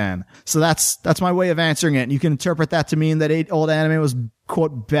back then. So that's my way of answering it. And you can interpret that to mean that old anime was,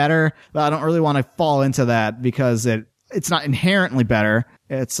 quote, better, but I don't really want to fall into that, because it's not inherently better.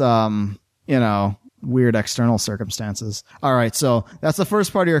 It's, you know, weird external circumstances. All right. So that's the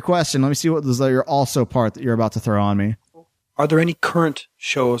first part of your question. Let me see what was your also part that you're about to throw on me. Are there any current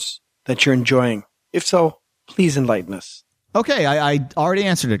shows that you're enjoying? If so, please enlighten us. Okay. I already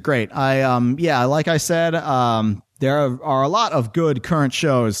answered it. Great. Yeah, like I said, there are a lot of good current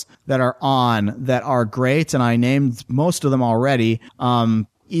shows that are on that are great, and I named most of them already.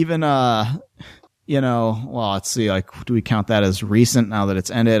 Even, you know, well, let's see, like, do we count that as recent now that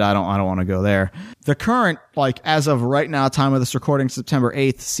it's ended? I don't want to go there. The current, like, as of right now, time of this recording, September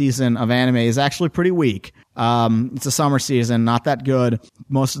 8th season of anime is actually pretty weak. It's a summer season, not that good.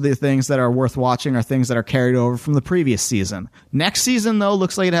 Most of the things that are worth watching are things that are carried over from the previous season. Next season, though,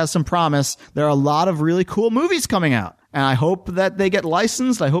 looks like it has some promise. There are a lot of really cool movies coming out. and I hope that they get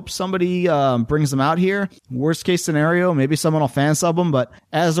licensed. I hope somebody brings them out here. Worst case scenario, maybe someone will fan sub them, but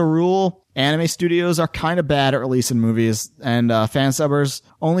as a rule, anime studios are kind of bad at releasing movies, and fan subbers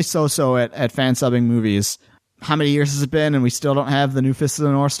only so at fan subbing movies. How many years has it been, and we still don't have the new Fist of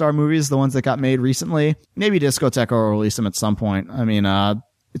the North Star movies, the ones that got made recently? Maybe Discoteca will release them at some point. I mean,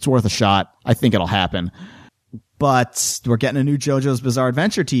 it's worth a shot. I think it'll happen. But we're getting a new JoJo's Bizarre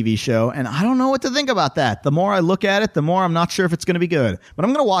Adventure TV show, and I don't know what to think about that. The more I look at it, the more I'm not sure if it's going to be good. But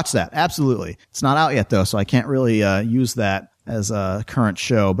I'm going to watch that, absolutely. It's not out yet, though, so I can't really use that as a current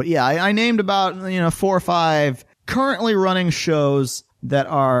show. But yeah, I named about 4 or 5 currently running shows that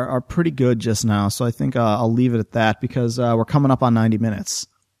are pretty good just now. So I think I'll leave it at that because we're coming up on 90 minutes.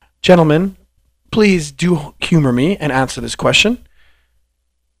 Gentlemen, please do humor me and answer this question.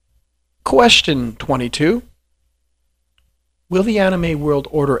 Question 22. Will the Anime World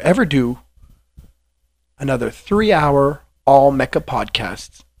Order ever do another 3-hour all-mecha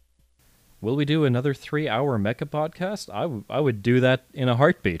podcast? Will we do another 3-hour mecha podcast? I would do that in a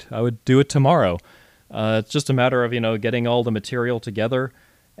heartbeat. I would do it tomorrow. It's just a matter of, getting all the material together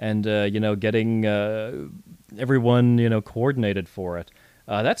and, getting everyone, coordinated for it.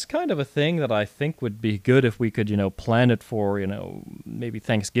 That's kind of a thing that I think would be good if we could, plan it for, maybe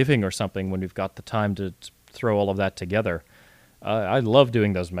Thanksgiving or something when we've got the time to throw all of that together. I love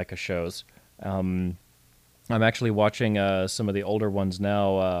doing those mecha shows. I'm actually watching some of the older ones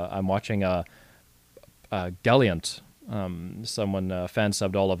now. I'm watching Galliant. Someone fan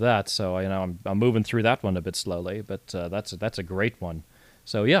subbed all of that, so I'm moving through that one a bit slowly, but that's a great one.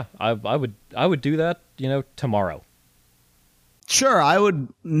 So yeah, I would do that, tomorrow. Sure, I would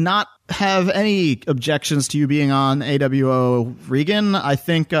not have any objections to you being on AWO Regan. I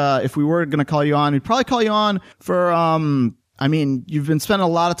think if we were going to call you on, we'd probably call you on for you've been spending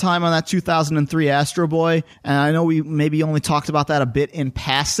a lot of time on that 2003 Astro Boy, and I know we maybe only talked about that a bit in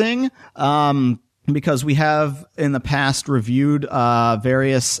passing, because we have in the past reviewed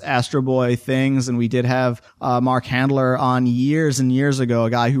various Astro Boy things, and we did have Mark Handler on years and years ago, a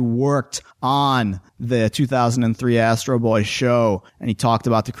guy who worked on the 2003 Astro Boy show, and he talked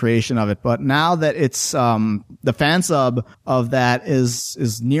about the creation of it. But now that it's the fan sub of that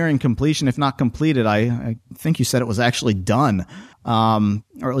is nearing completion, if not completed, I think you said it was actually done.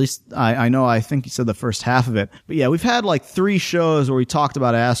 Or at least I think you said the first half of it. But yeah, we've had like 3 shows where we talked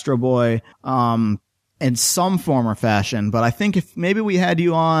about Astro Boy, in some form or fashion. But I think if maybe we had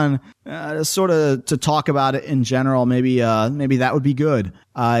you on, sort of to talk about it in general, maybe that would be good.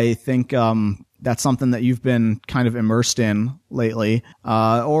 I think, that's something that you've been kind of immersed in lately.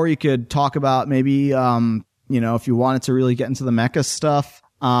 Or you could talk about maybe, if you wanted to really get into the mecha stuff.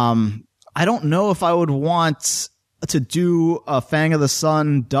 I don't know if I would want to do a Fang of the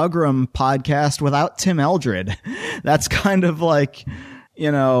Sun Dougram podcast without Tim Eldred. That's kind of like,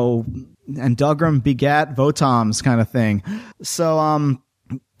 and Dougram begat Votoms kind of thing. So,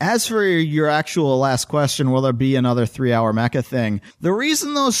 as for your actual last question, will there be another 3-hour mecha thing? The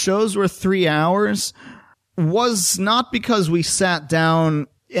reason those shows were 3 hours was not because we sat down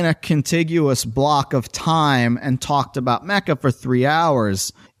in a contiguous block of time and talked about mecha for 3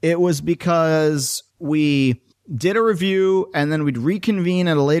 hours. It was because we did a review, and then we'd reconvene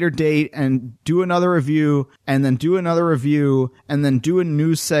at a later date and do another review, and then do another review, and then do a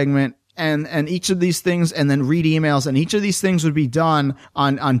news segment, and each of these things, and then read emails, and each of these things would be done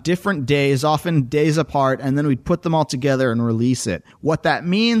on different days, often days apart, and then we'd put them all together and release it. What that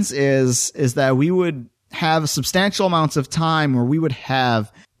means is that we would have substantial amounts of time where we would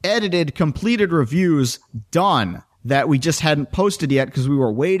have edited, completed reviews done that we just hadn't posted yet because we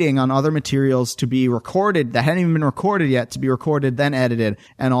were waiting on other materials to be recorded that hadn't even been recorded yet, to be recorded, then edited,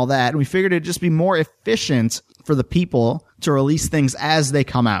 and all that. And we figured it'd just be more efficient for the people to release things as they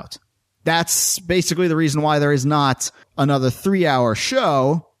come out. That's basically the reason why there is not another 3-hour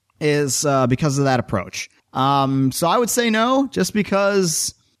show, is because of that approach. So I would say no, just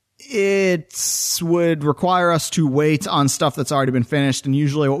because it would require us to wait on stuff that's already been finished. And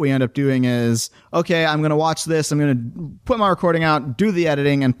usually what we end up doing is, okay, I'm going to watch this. I'm going to put my recording out, do the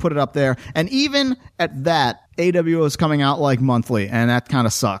editing, and put it up there. And even at that, AWO is coming out like monthly, and that kind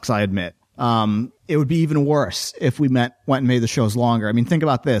of sucks, I admit. It would be even worse if we went and made the shows longer. I mean, think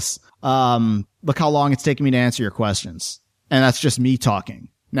about this. Look how long it's taking me to answer your questions. And that's just me talking.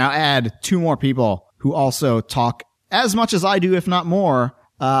 Now add 2 more people who also talk as much as I do, if not more.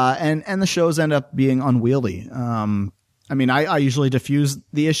 And the shows end up being unwieldy. I usually diffuse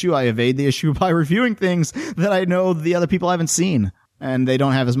the issue. I evade the issue by reviewing things that I know the other people haven't seen, and they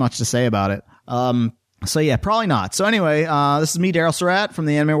don't have as much to say about it. So yeah, probably not. So anyway, this is me, Daryl Surratt from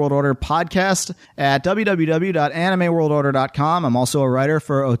the Anime World Order podcast at www.animeworldorder.com. I'm also a writer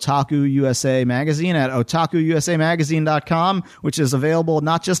for Otaku USA Magazine at otakuusamagazine.com, which is available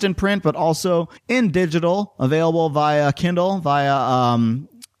not just in print, but also in digital, available via Kindle, via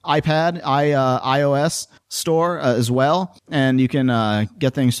iPad, iOS store as well, and you can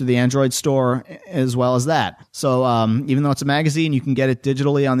get things through the Android store as well as that. So even though it's a magazine, you can get it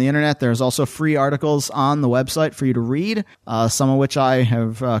digitally on the internet. There's also free articles on the website for you to read, some of which I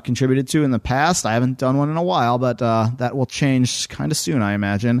have contributed to in the past. I haven't done one in a while, but that will change kind of soon, I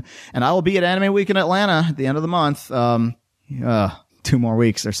imagine. And I will be at Anime Week in Atlanta at the end of the month. 2 more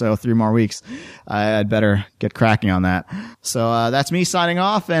weeks or so, 3 more weeks. I'd better get cracking on that. So that's me signing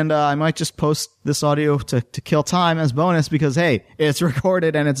off, and I might just post this audio to kill time as bonus because, hey, it's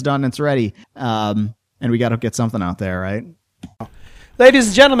recorded and it's done, it's ready. And we got to get something out there, right? Ladies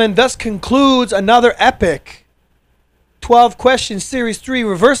and gentlemen, thus concludes another epic 12 Questions Series 3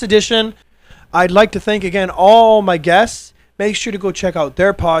 Reverse Edition. I'd like to thank again all my guests. Make sure to go check out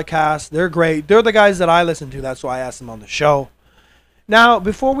their podcast. They're great. They're the guys that I listen to. That's why I asked them on the show. Now,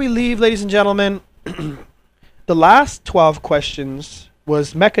 before we leave, ladies and gentlemen, the last 12 questions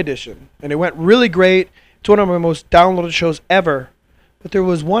was Mech Edition, and it went really great. It's one of my most downloaded shows ever. But there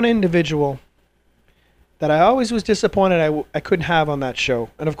was one individual that I always was disappointed I couldn't have on that show.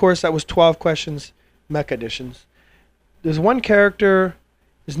 And, of course, that was 12 Questions Mech Editions. There's one character.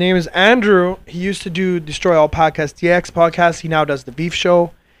 His name is Andrew. He used to do Destroy All Podcasts, DX podcast. He now does the Beef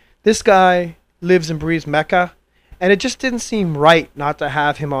Show. This guy lives and breathes Mecha. And it just didn't seem right not to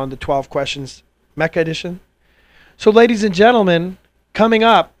have him on the 12 Questions Mecha Edition. So, ladies and gentlemen, coming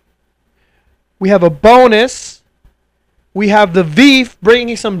up, we have a bonus. We have the Veef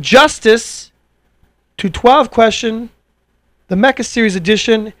bringing some justice to 12 Question, the Mecha Series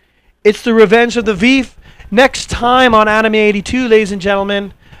Edition. It's the revenge of the Veef. Next time on Anime 82, ladies and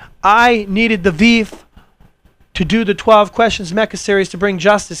gentlemen, I needed the Veef to do the 12 Questions Mecha Series to bring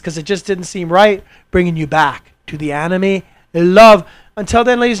justice because it just didn't seem right bringing you back to the anime love. Until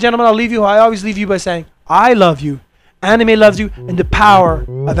then, ladies and gentlemen, I'll leave you. I always leave you by saying, I love you. Anime loves you, and the power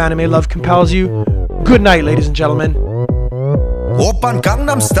of anime love compels you. Good night, ladies and gentlemen. Oppan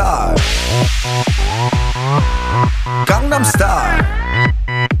Gangnam Style. Gangnam Style.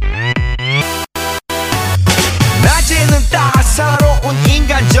 낮에는 따사로운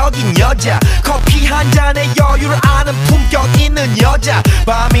인간적인 여자 커피 한 잔에 여유를 아는 품격 있는 여자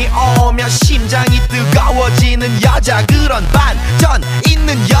밤이 오면 심장이 뜨거워지는 여자 그런 반전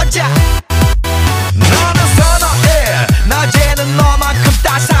있는 여자 너는 선어해 낮에는 너만큼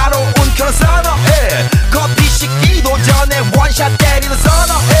따사로운 그런 선어해 커피 식기도 전에 원샷 때리는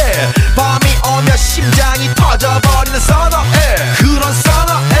선어해 밤이 오면 심장이 터져버리는 선어해 그런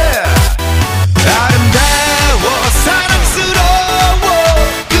선어해 아름다워 사랑스러워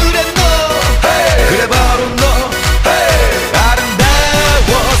그래 너 hey. 그래 바로 너 hey.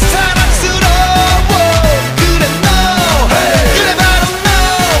 아름다워 사랑스러워 그래 너 hey. 그래 바로 너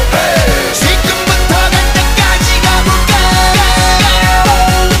hey. 지금부터 갈 때까지 가볼까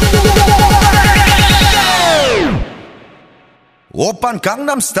오빤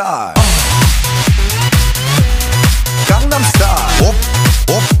강남스타일 강남스타일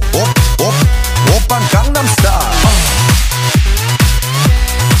오빤 강남스타일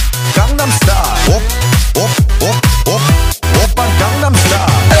강남스타일 오빤 강남스타일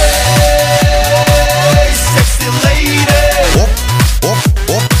에이 섹시 레이디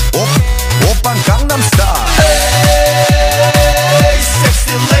오빤 강남스타일 에이 섹시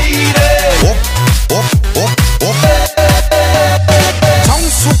레이디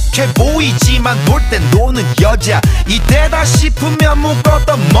정숙해 보이지만 놀 땐 노는 여자 이때다 싶으면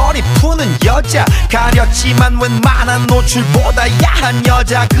묶었던 머리 푸는 여자 가렸지만 웬만한 노출보다 야한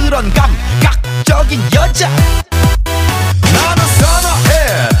여자 그런 감각적인 여자 나는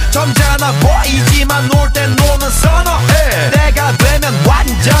선어해 점잖아 보이지만 놀 땐 노는 선어해 내가 되면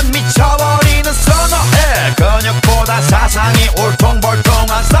완전 미쳐버리는 선어해 근육보다 사상이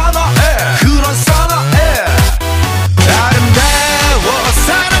울퉁불퉁한 선어해 그런 선어해 아름다워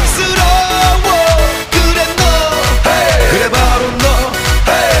사랑스러워 그래 너 hey. 그래 바로 너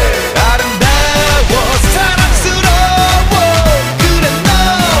hey. 아름다워 사랑스러워 그래 너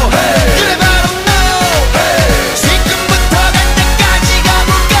hey. 그래 바로 너 hey. 지금부터 갈 때까지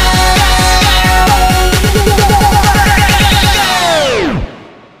가볼까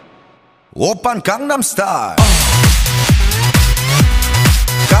오빤 강남스타일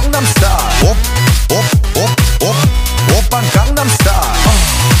강남스타일 오빤 강남스타일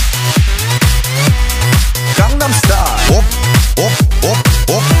강남스타일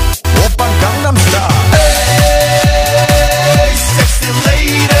오빤 강남스타일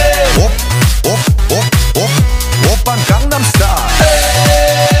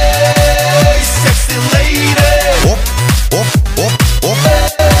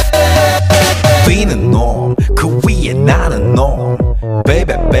나는 놈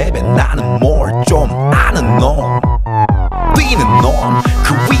Baby baby 나는 뭘 좀 아는 놈 뛰는 놈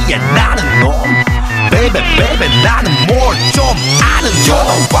그 위에 나는 놈 Baby baby 나는 뭘 좀 아는 놈 You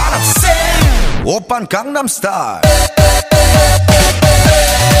know what I'm saying 오빤 강남스타일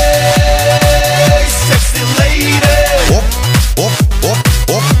Sexy lady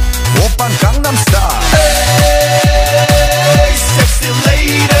오빤 강남스타일 Sexy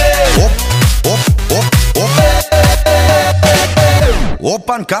lady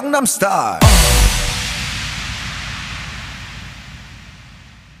오빤 강남스타일